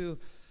how to,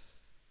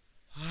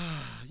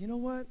 you know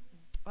what?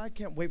 I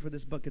can't wait for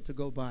this bucket to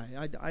go by.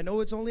 I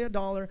know it's only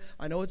 $1.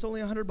 I know it's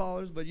only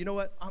 $100, but you know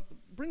what?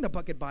 Bring the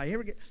bucket by. Here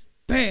we go.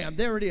 Bam,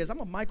 there it is. I'm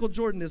a Michael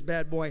Jordan, this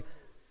bad boy.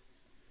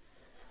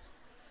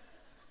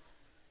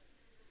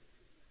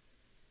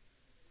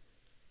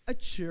 A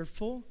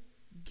cheerful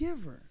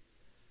giver.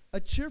 A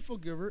cheerful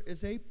giver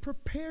is a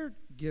prepared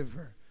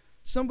giver.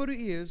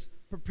 Somebody is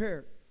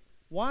prepared.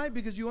 Why?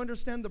 Because you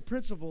understand the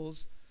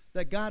principles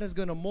that God is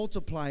going to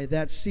multiply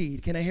that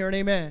seed. Can I hear an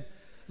amen?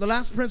 The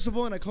last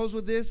principle, and I close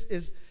with this,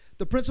 is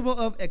the principle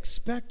of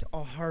expect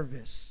a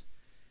harvest.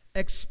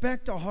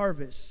 Expect a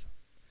harvest.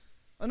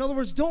 In other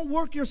words, don't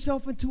work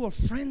yourself into a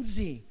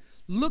frenzy.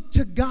 Look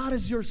to God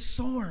as your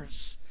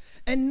source.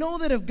 And know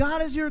that if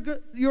God is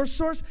your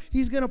source,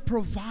 He's going to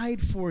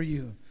provide for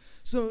you.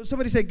 So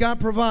somebody say, God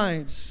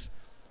provides.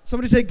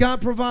 Somebody say,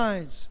 God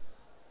provides.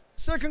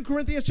 2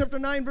 Corinthians chapter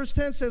 9, verse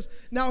 10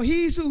 says, now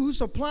he who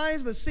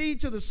supplies the seed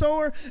to the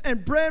sower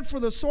and bread for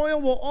the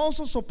soil will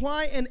also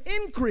supply an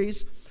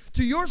increase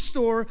to your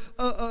store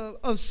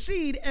of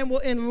seed and will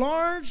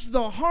enlarge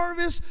the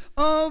harvest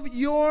of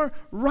your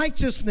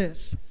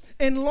righteousness.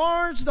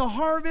 Enlarge the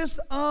harvest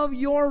of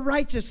your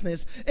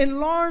righteousness.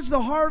 Enlarge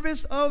the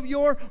harvest of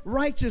your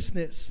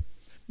righteousness.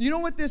 You know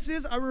what this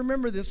is? I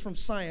remember this from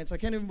science. I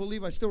can't even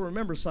believe I still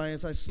remember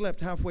science. I slept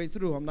halfway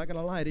through. I'm not going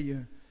to lie to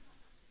you.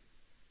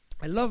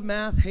 I love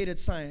math, hated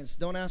science.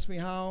 Don't ask me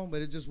how,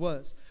 but it just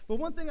was. But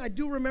one thing I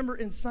do remember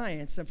in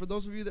science, and for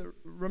those of you that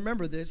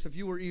remember this, if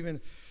you were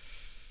even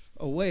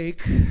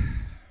awake,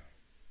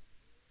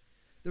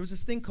 there was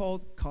this thing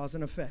called cause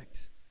and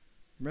effect.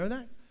 Remember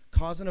that?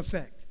 Cause and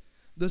effect.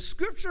 The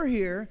scripture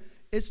here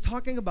is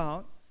talking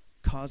about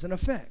cause and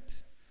effect.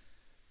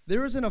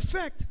 There is an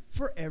effect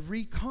for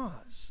every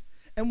cause.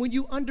 And when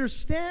you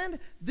understand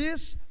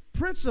this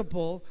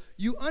principle,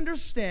 you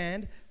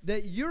understand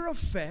that your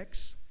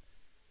effects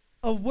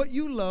of what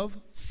you love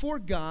for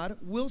God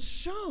will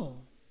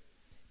show.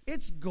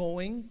 It's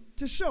going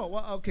to show.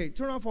 Well, okay,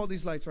 turn off all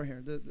these lights right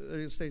here,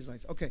 the stage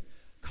lights. Okay,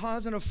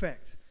 cause and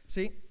effect.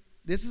 See,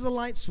 this is a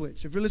light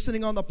switch. If you're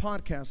listening on the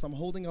podcast, I'm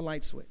holding a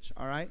light switch,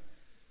 all right?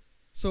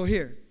 So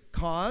here,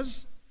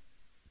 cause,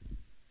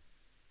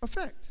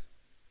 effect.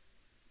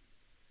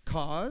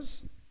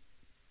 Cause,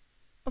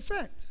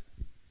 effect.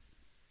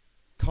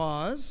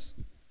 Cause,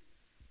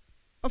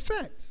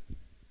 effect.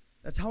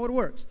 That's how it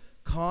works.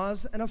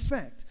 Cause and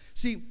effect.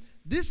 See,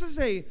 this is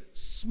a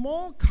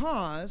small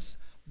cause,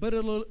 but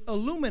it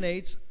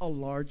illuminates a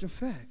large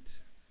effect.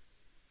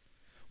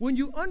 When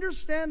you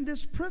understand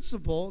this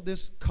principle,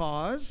 this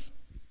cause,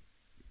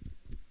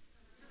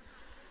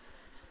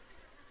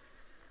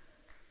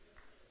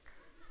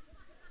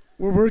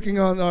 we're working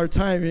on our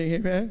timing,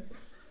 amen?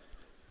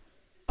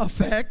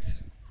 Effect,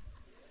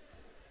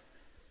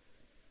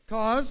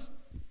 cause,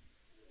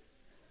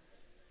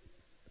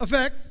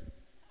 effect.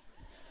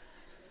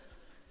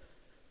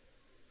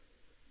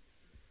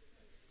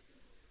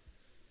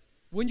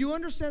 When you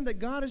understand that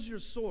God is your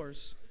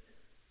source,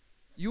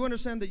 you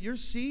understand that your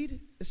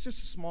seed is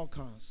just a small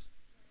cause.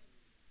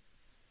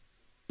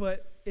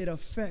 But it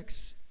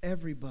affects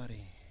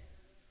everybody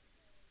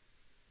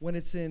when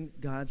it's in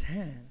God's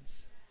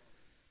hands.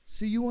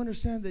 So you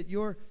understand that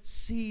your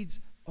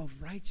seeds of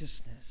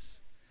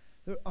righteousness,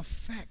 their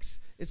effects,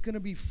 it's going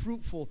to be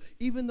fruitful.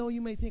 Even though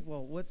you may think,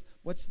 well,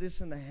 what's this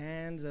in the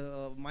hands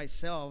of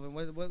myself? And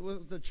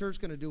what's the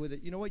church going to do with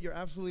it? You know what? You're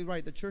absolutely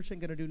right. The church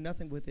ain't going to do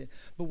nothing with it.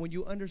 But when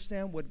you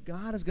understand what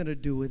God is going to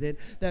do with it,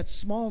 that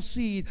small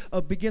seed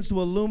begins to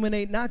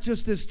illuminate not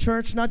just this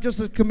church, not just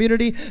this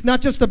community,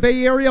 not just the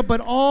Bay Area, but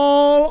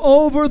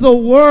all over the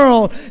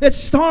world. It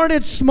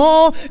started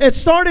small. It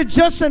started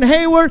just in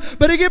Hayward,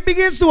 but it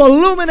begins to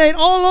illuminate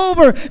all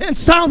over in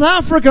South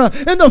Africa,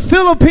 in the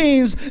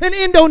Philippines, in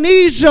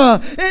Indonesia,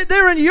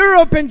 there in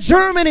Europe and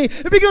Germany.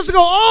 It begins to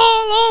go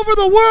all over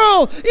the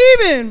world,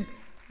 even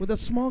with a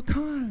small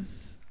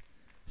cause.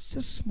 It's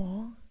just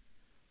small.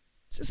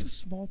 It's just a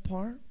small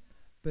part,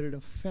 but it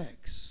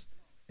affects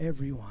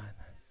everyone.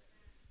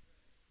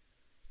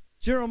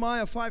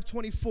 Jeremiah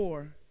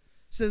 5:24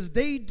 says,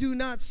 they do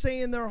not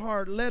say in their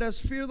heart, let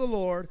us fear the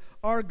Lord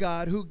our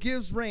God, who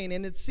gives rain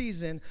in its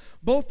season,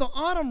 both the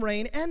autumn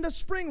rain and the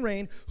spring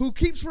rain, who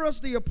keeps for us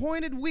the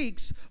appointed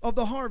weeks of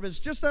the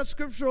harvest. Just that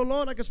scripture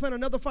alone, I could spend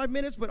another 5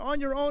 minutes, but on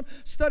your own,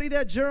 study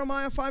that,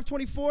 Jeremiah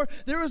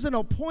 5:24. There is an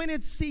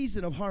appointed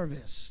season of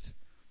harvest.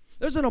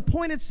 There's an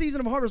appointed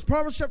season of harvest.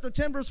 Proverbs chapter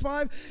 10, verse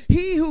 5.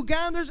 He who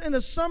gathers in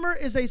the summer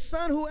is a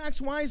son who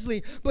acts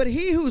wisely, but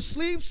he who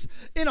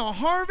sleeps in a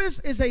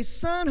harvest is a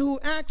son who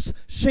acts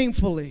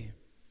shamefully.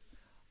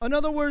 In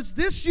other words,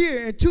 this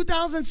year, in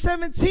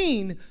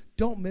 2017,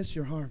 don't miss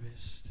your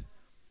harvest.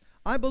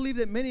 I believe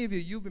that many of you,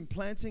 you've been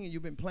planting and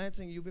you've been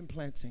planting and you've been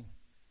planting.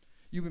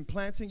 You've been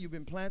planting, you've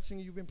been planting,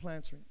 and you've been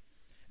planting.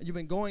 And you've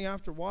been going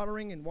after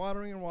watering and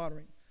watering and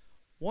watering.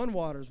 One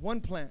waters, one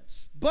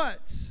plants.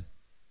 But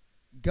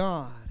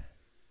God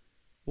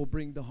will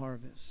bring the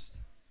harvest.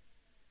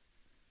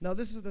 Now,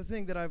 this is the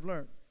thing that I've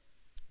learned.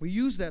 We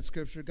use that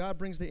scripture, God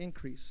brings the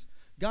increase.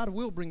 God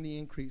will bring the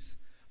increase.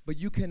 But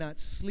you cannot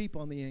sleep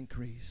on the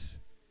increase.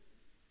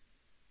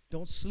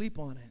 Don't sleep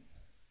on it.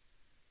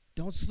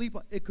 Don't sleep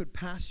on it. It could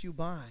pass you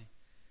by.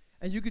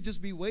 And you could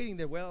just be waiting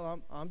there.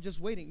 Well, I'm just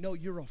waiting. No,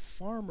 you're a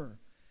farmer.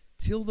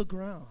 Till the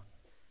ground.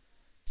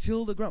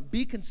 Till the ground.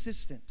 Be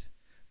consistent.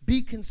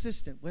 Be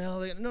consistent.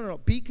 Well, no.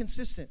 Be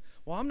consistent.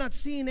 Well, I'm not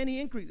seeing any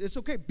increase. It's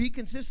okay. Be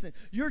consistent.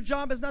 Your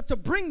job is not to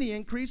bring the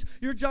increase.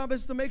 Your job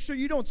is to make sure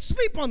you don't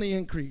sleep on the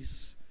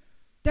increase.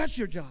 That's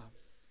your job.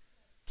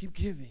 Keep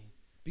giving.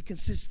 Be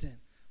consistent.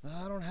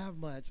 Well, I don't have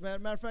much. Matter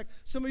of fact,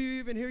 some of you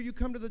even here, you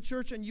come to the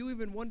church and you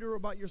even wonder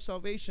about your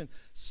salvation.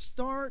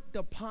 Start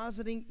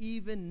depositing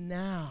even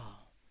now.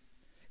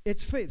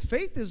 It's faith.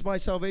 Faith is by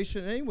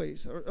salvation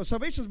anyways. Or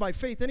salvation is by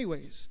faith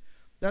anyways.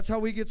 That's how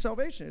we get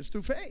salvation. It's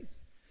through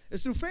faith.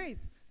 It's through faith.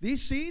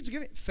 These seeds,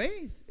 give it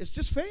faith. It's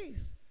just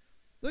faith.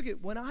 Look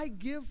at when I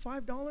give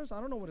 $5,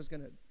 I don't know what's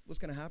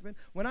gonna happen.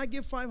 When I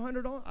give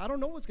 $500, I don't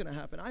know what's gonna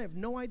happen. I have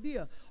no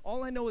idea.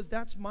 All I know is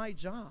that's my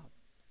job.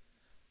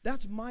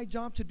 That's my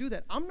job to do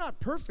that. I'm not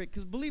perfect,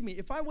 because believe me,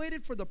 if I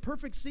waited for the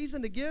perfect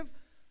season to give,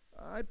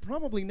 I'd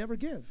probably never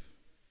give.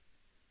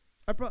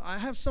 I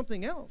have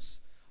something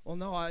else. Well,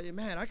 no, I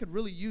could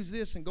really use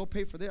this and go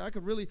pay for this. I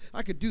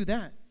could do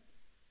that.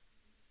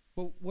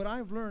 But what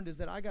I've learned is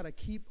that I got to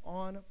keep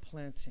on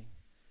planting.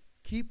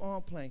 Keep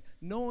on playing,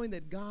 knowing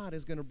that God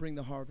is going to bring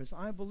the harvest.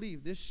 I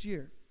believe this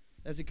year,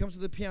 as it comes to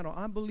the piano,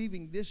 I'm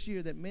believing this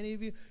year that many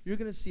of you, you're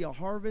going to see a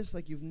harvest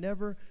like you've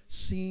never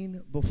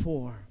seen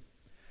before.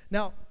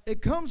 Now,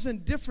 it comes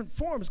in different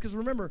forms because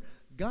remember,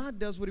 God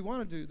does what he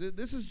wants to do.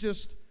 This is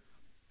just,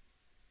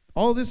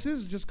 all this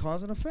is just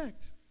cause and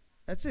effect.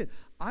 That's it.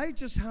 I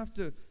just have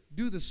to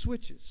do the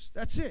switches.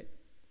 That's it.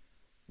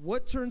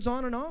 What turns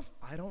on and off?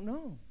 I don't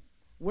know.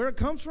 Where it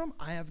comes from?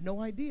 I have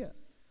no idea.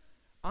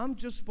 I'm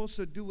just supposed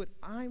to do what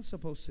I'm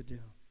supposed to do.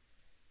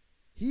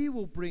 He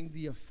will bring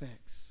the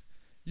effects.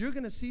 You're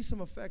going to see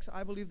some effects,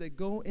 I believe, that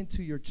go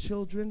into your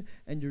children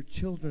and your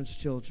children's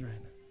children.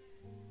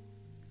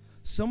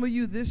 Some of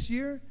you this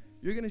year,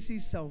 you're going to see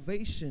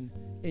salvation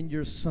in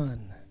your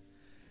son.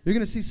 You're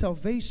going to see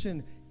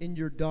salvation in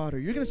your daughter.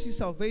 You're going to see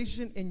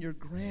salvation in your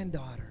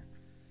granddaughter.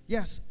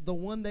 Yes, the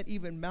one that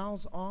even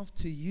mouths off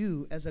to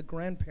you as a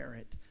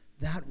grandparent.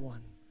 That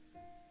one.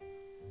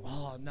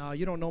 Oh, no,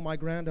 you don't know my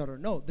granddaughter.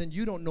 No, then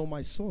you don't know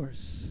my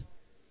source.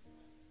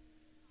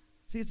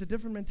 See, it's a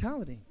different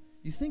mentality.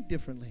 You think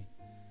differently.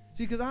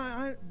 See, because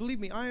I believe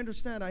me, I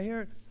understand. I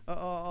hear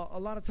a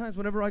lot of times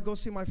whenever I go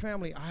see my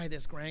family,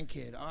 this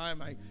grandkid,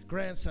 my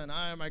grandson,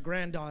 my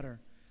granddaughter.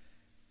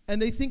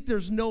 And they think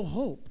there's no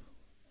hope.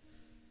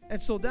 And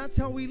so that's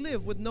how we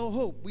live, with no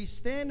hope. We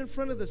stand in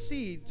front of the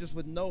seed just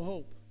with no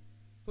hope.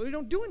 But we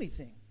don't do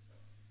anything.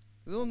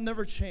 It'll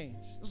never change.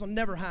 This will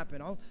never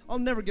happen. I'll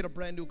never get a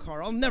brand new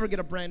car. I'll never get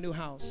a brand new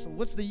house. So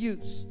what's the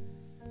use?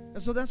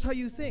 And so that's how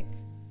you think.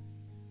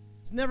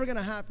 It's never going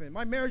to happen.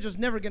 My marriage is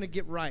never going to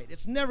get right.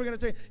 It's never going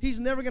to change. He's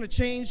never going to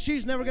change.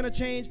 She's never going to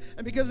change.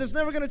 And because it's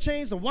never going to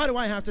change, then why do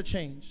I have to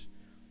change?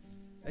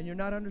 And you're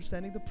not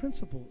understanding the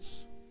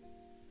principles.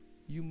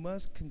 You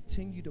must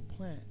continue to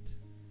plant.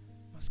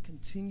 Must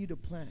continue to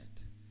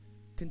plant.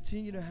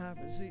 Continue to have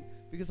it. See,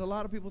 because a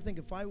lot of people think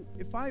if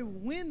I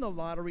win the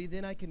lottery,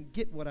 then I can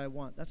get what I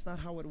want. That's not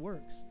how it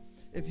works.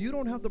 If you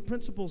don't have the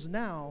principles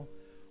now,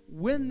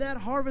 when that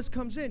harvest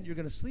comes in, you're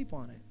going to sleep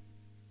on it.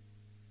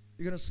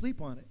 You're going to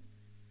sleep on it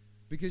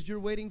because you're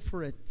waiting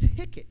for a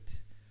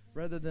ticket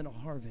rather than a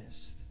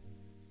harvest.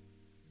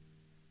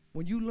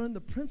 When you learn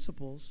the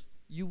principles,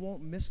 you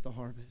won't miss the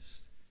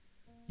harvest.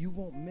 You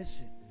won't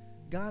miss it.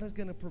 God is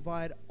going to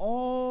provide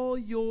all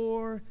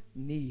your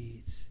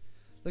needs.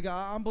 Look,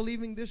 I'm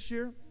believing this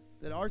year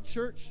that our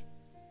church,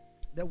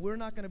 that we're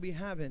not going to be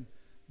having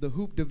the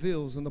Hoop de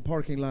Villes in the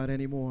parking lot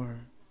anymore.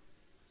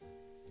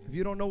 If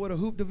you don't know what a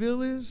Hoop de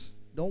Ville is,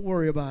 don't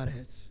worry about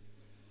it.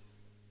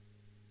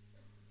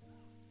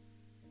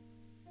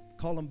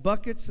 Call them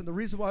buckets, and the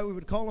reason why we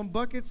would call them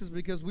buckets is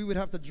because we would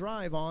have to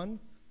drive on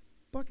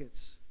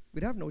buckets.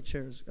 We'd have no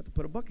chairs. We have to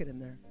put a bucket in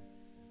there.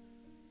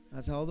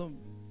 That's how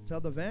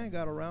the van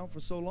got around for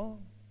so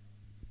long.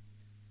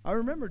 I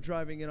remember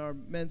driving in our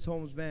men's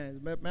homes van.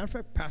 Matter of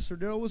fact, Pastor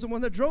Darrell was the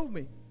one that drove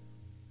me.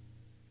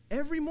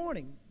 Every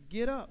morning,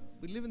 get up.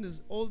 We live in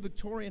this old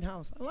Victorian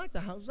house. I like the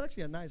house. It was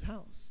actually a nice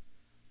house.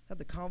 Had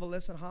the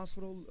convalescent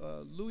hospital.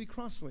 Louis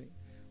Crossway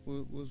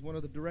was one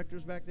of the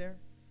directors back there.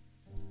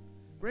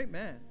 Great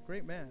man,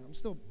 great man. I'm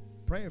still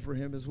praying for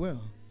him as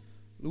well.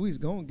 Louis is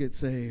going to get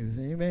saved.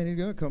 Amen. He's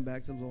going to come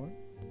back to the Lord.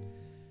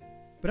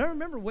 But I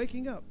remember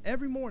waking up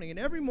every morning, and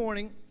every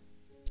morning,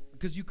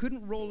 because you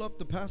couldn't roll up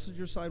the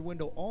passenger side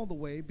window all the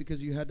way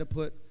because you had to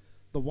put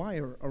the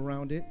wire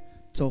around it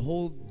to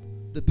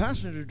hold the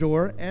passenger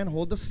door and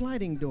hold the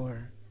sliding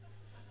door.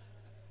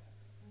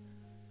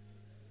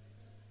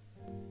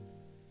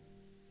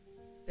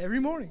 Every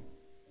morning.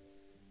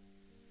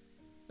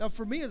 Now,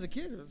 for me as a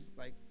kid, it was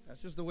like,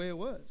 that's just the way it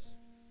was.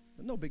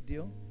 No big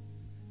deal.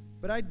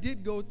 But I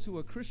did go to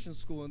a Christian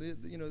school, and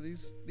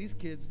these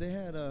kids, they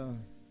had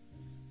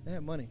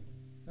money.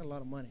 They had a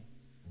lot of money.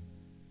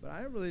 But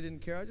I really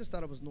didn't care. I just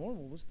thought it was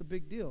normal. What's the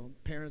big deal?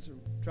 Parents are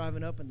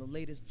driving up in the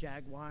latest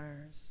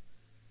Jaguars,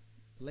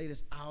 the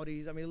latest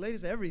Audis. I mean, the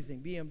latest everything.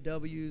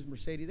 BMWs,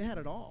 Mercedes. They had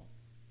it all.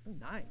 It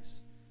was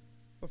nice.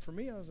 But for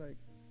me, I was like,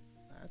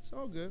 that's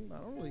all good. I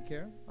don't really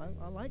care.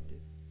 I liked it.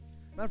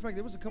 Matter of fact,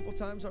 there was a couple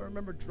times I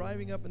remember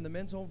driving up in the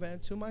men's home van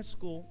to my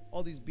school,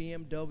 all these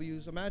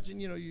BMWs. Imagine,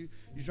 you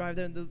drive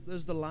there and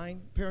there's the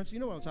line. Parents, you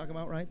know what I'm talking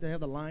about, right? They have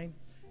the line.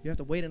 You have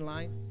to wait in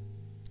line.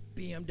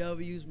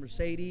 BMWs,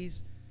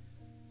 Mercedes,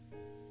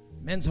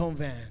 men's home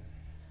van.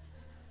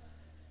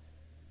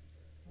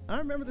 I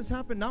remember this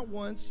happened not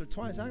once or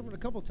twice. It happened a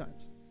couple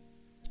times.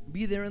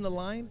 Be there in the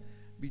line,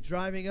 be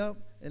driving up,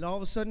 and all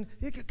of a sudden,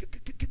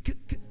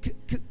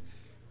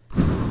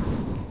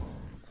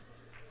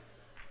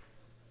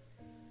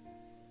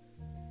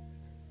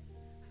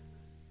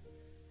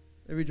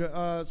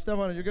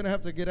 Stefan, you're going to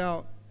have to get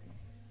out.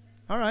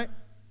 All right.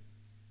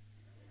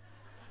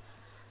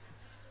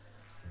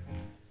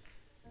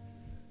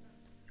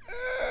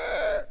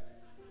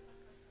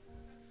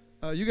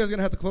 You guys are going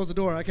to have to close the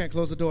door. I can't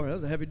close the door. That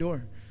was a heavy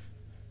door.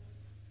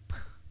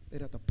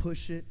 They'd have to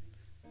push it.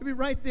 They'd be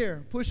right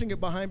there, pushing it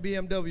behind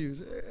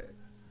BMWs.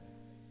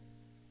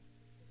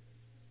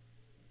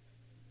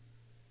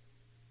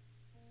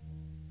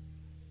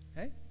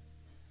 Hey,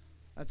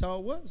 That's how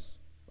it was.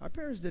 My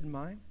parents didn't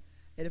mind.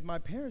 And if my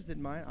parents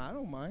didn't mind, I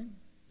don't mind.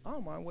 I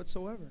don't mind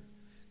whatsoever.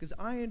 Because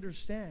I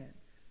understand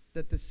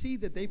that the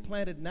seed that they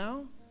planted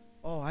now,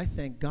 oh, I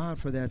thank God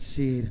for that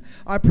seed.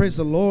 I praise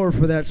the Lord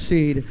for that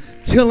seed.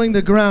 Tilling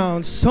the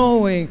ground,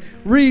 sowing,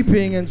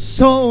 reaping, and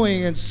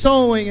sowing, and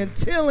sowing, and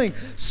tilling,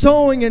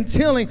 sowing, and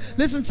tilling.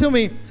 Listen to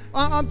me.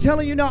 I'm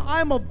telling you now,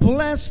 I'm a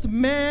blessed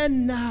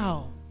man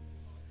now.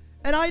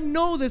 And I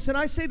know this, and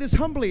I say this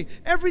humbly.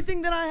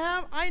 Everything that I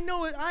have, I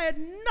know it. I had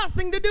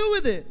nothing to do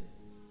with it.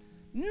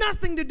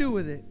 Nothing to do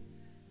with it.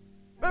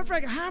 Matter of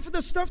fact, half of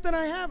the stuff that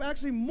I have,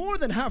 actually more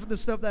than half of the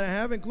stuff that I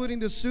have, including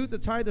the suit, the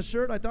tie, the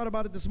shirt, I thought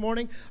about it this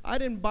morning. I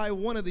didn't buy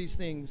one of these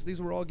things.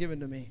 These were all given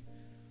to me.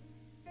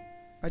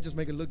 I just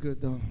make it look good,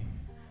 though.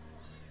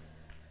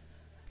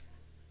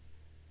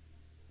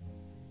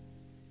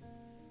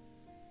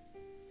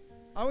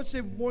 I would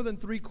say more than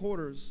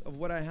 3/4 of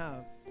what I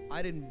have,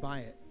 I didn't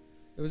buy it.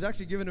 It was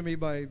actually given to me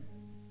by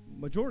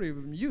majority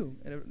of you,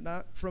 and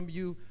not from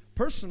you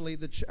personally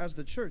as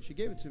the church. You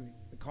gave it to me,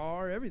 the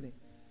car, everything.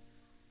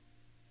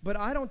 But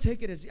I don't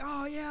take it as,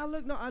 oh yeah,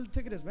 look, no, I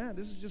take it as, man,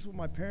 this is just what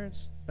my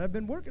parents have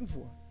been working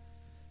for.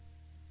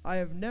 I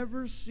have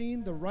never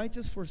seen the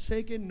righteous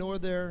forsaken, nor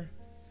their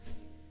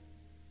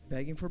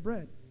begging for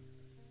bread.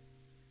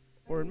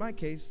 Or in my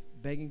case,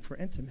 begging for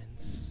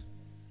entenmann's.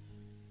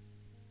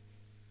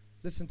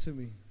 Listen to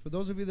me. For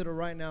those of you that are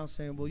right now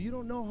saying, well, you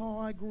don't know how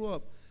I grew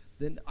up,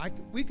 then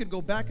we could go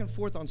back and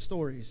forth on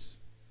stories.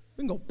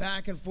 We can go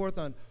back and forth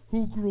on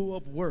who grew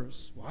up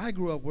worse. Well, I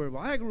grew up worse.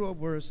 Well, I grew up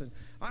worse, and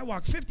I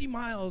walked 50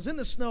 miles in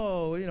the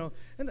snow, you know.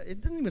 And it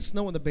didn't even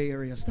snow in the Bay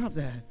Area. Stop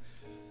that.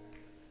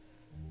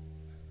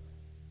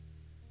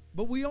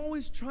 But we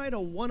always try to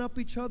one-up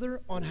each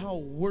other on how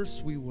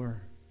worse we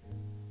were.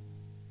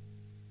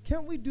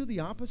 Can't we do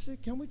the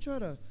opposite? Can't we try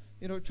to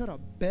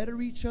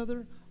better each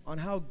other on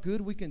how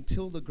good we can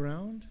till the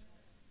ground?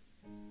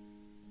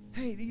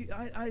 Hey,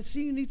 I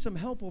see you need some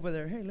help over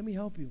there. Hey, let me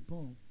help you.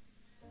 Boom.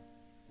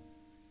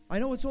 I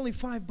know it's only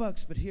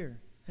 $5, but here,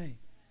 hey,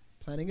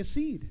 planting a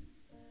seed.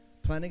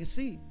 Planting a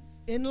seed.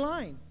 In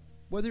line.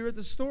 Whether you're at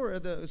the store,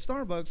 at the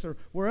Starbucks, or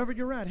wherever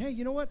you're at. Hey,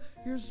 you know what?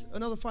 Here's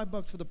another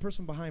 $5 for the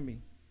person behind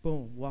me.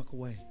 Boom, walk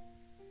away.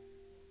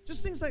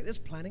 Just things like this,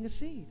 planting a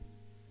seed.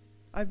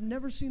 I've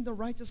never seen the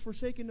righteous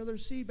forsaken nor their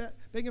seed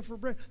begging for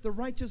bread. The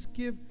righteous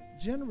give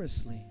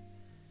generously.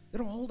 They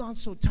don't hold on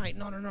so tight.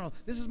 No.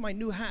 This is my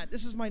new hat.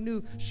 This is my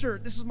new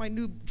shirt. This is my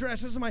new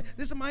dress. This is mine.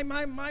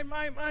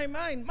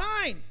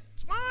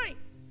 It's mine.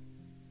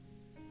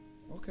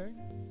 Okay.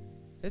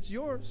 It's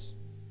yours.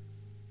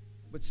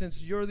 But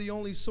since you're the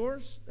only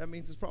source, that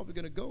means it's probably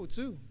going to go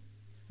too.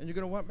 And you're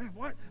going to want, man,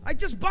 what? I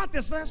just bought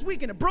this last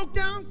week and it broke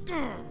down.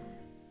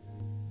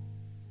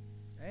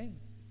 Hey,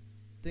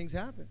 things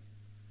happen.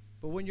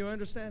 But when you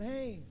understand,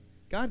 hey,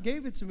 God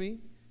gave it to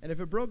me, and if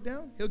it broke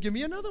down, He'll give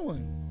me another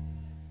one.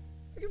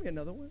 He'll give me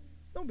another one.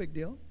 It's no big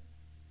deal.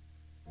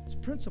 It's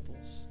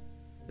principles.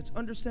 It's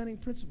understanding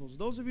principles.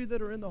 Those of you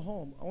that are in the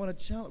home, I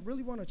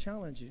really want to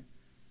challenge you.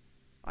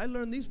 I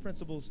learned these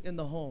principles in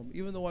the home.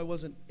 Even though I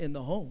wasn't in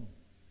the home,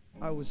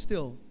 I was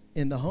still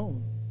in the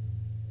home.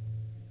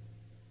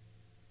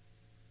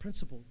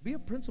 Principle. Be a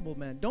principled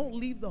man. Don't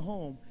leave the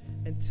home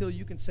until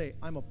you can say,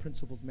 I'm a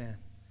principled man.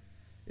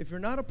 If you're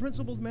not a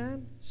principled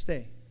man,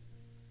 stay.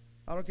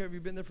 I don't care if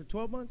you've been there for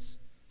 12 months,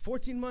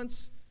 14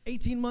 months,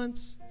 18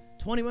 months,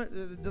 20 months.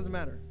 It doesn't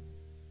matter.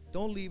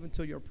 Don't leave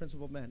until you're a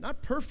principled man.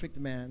 Not perfect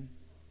man.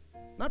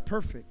 Not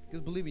perfect.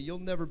 Because believe me, you'll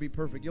never be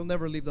perfect. You'll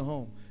never leave the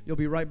home. You'll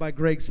be right by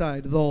Greg's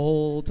side the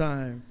whole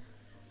time.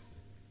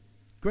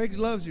 Greg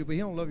loves you, but he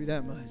don't love you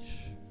that much.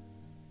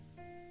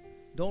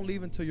 Don't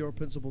leave until you're a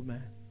principled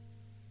man.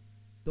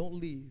 Don't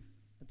leave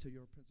until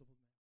you're a principled man.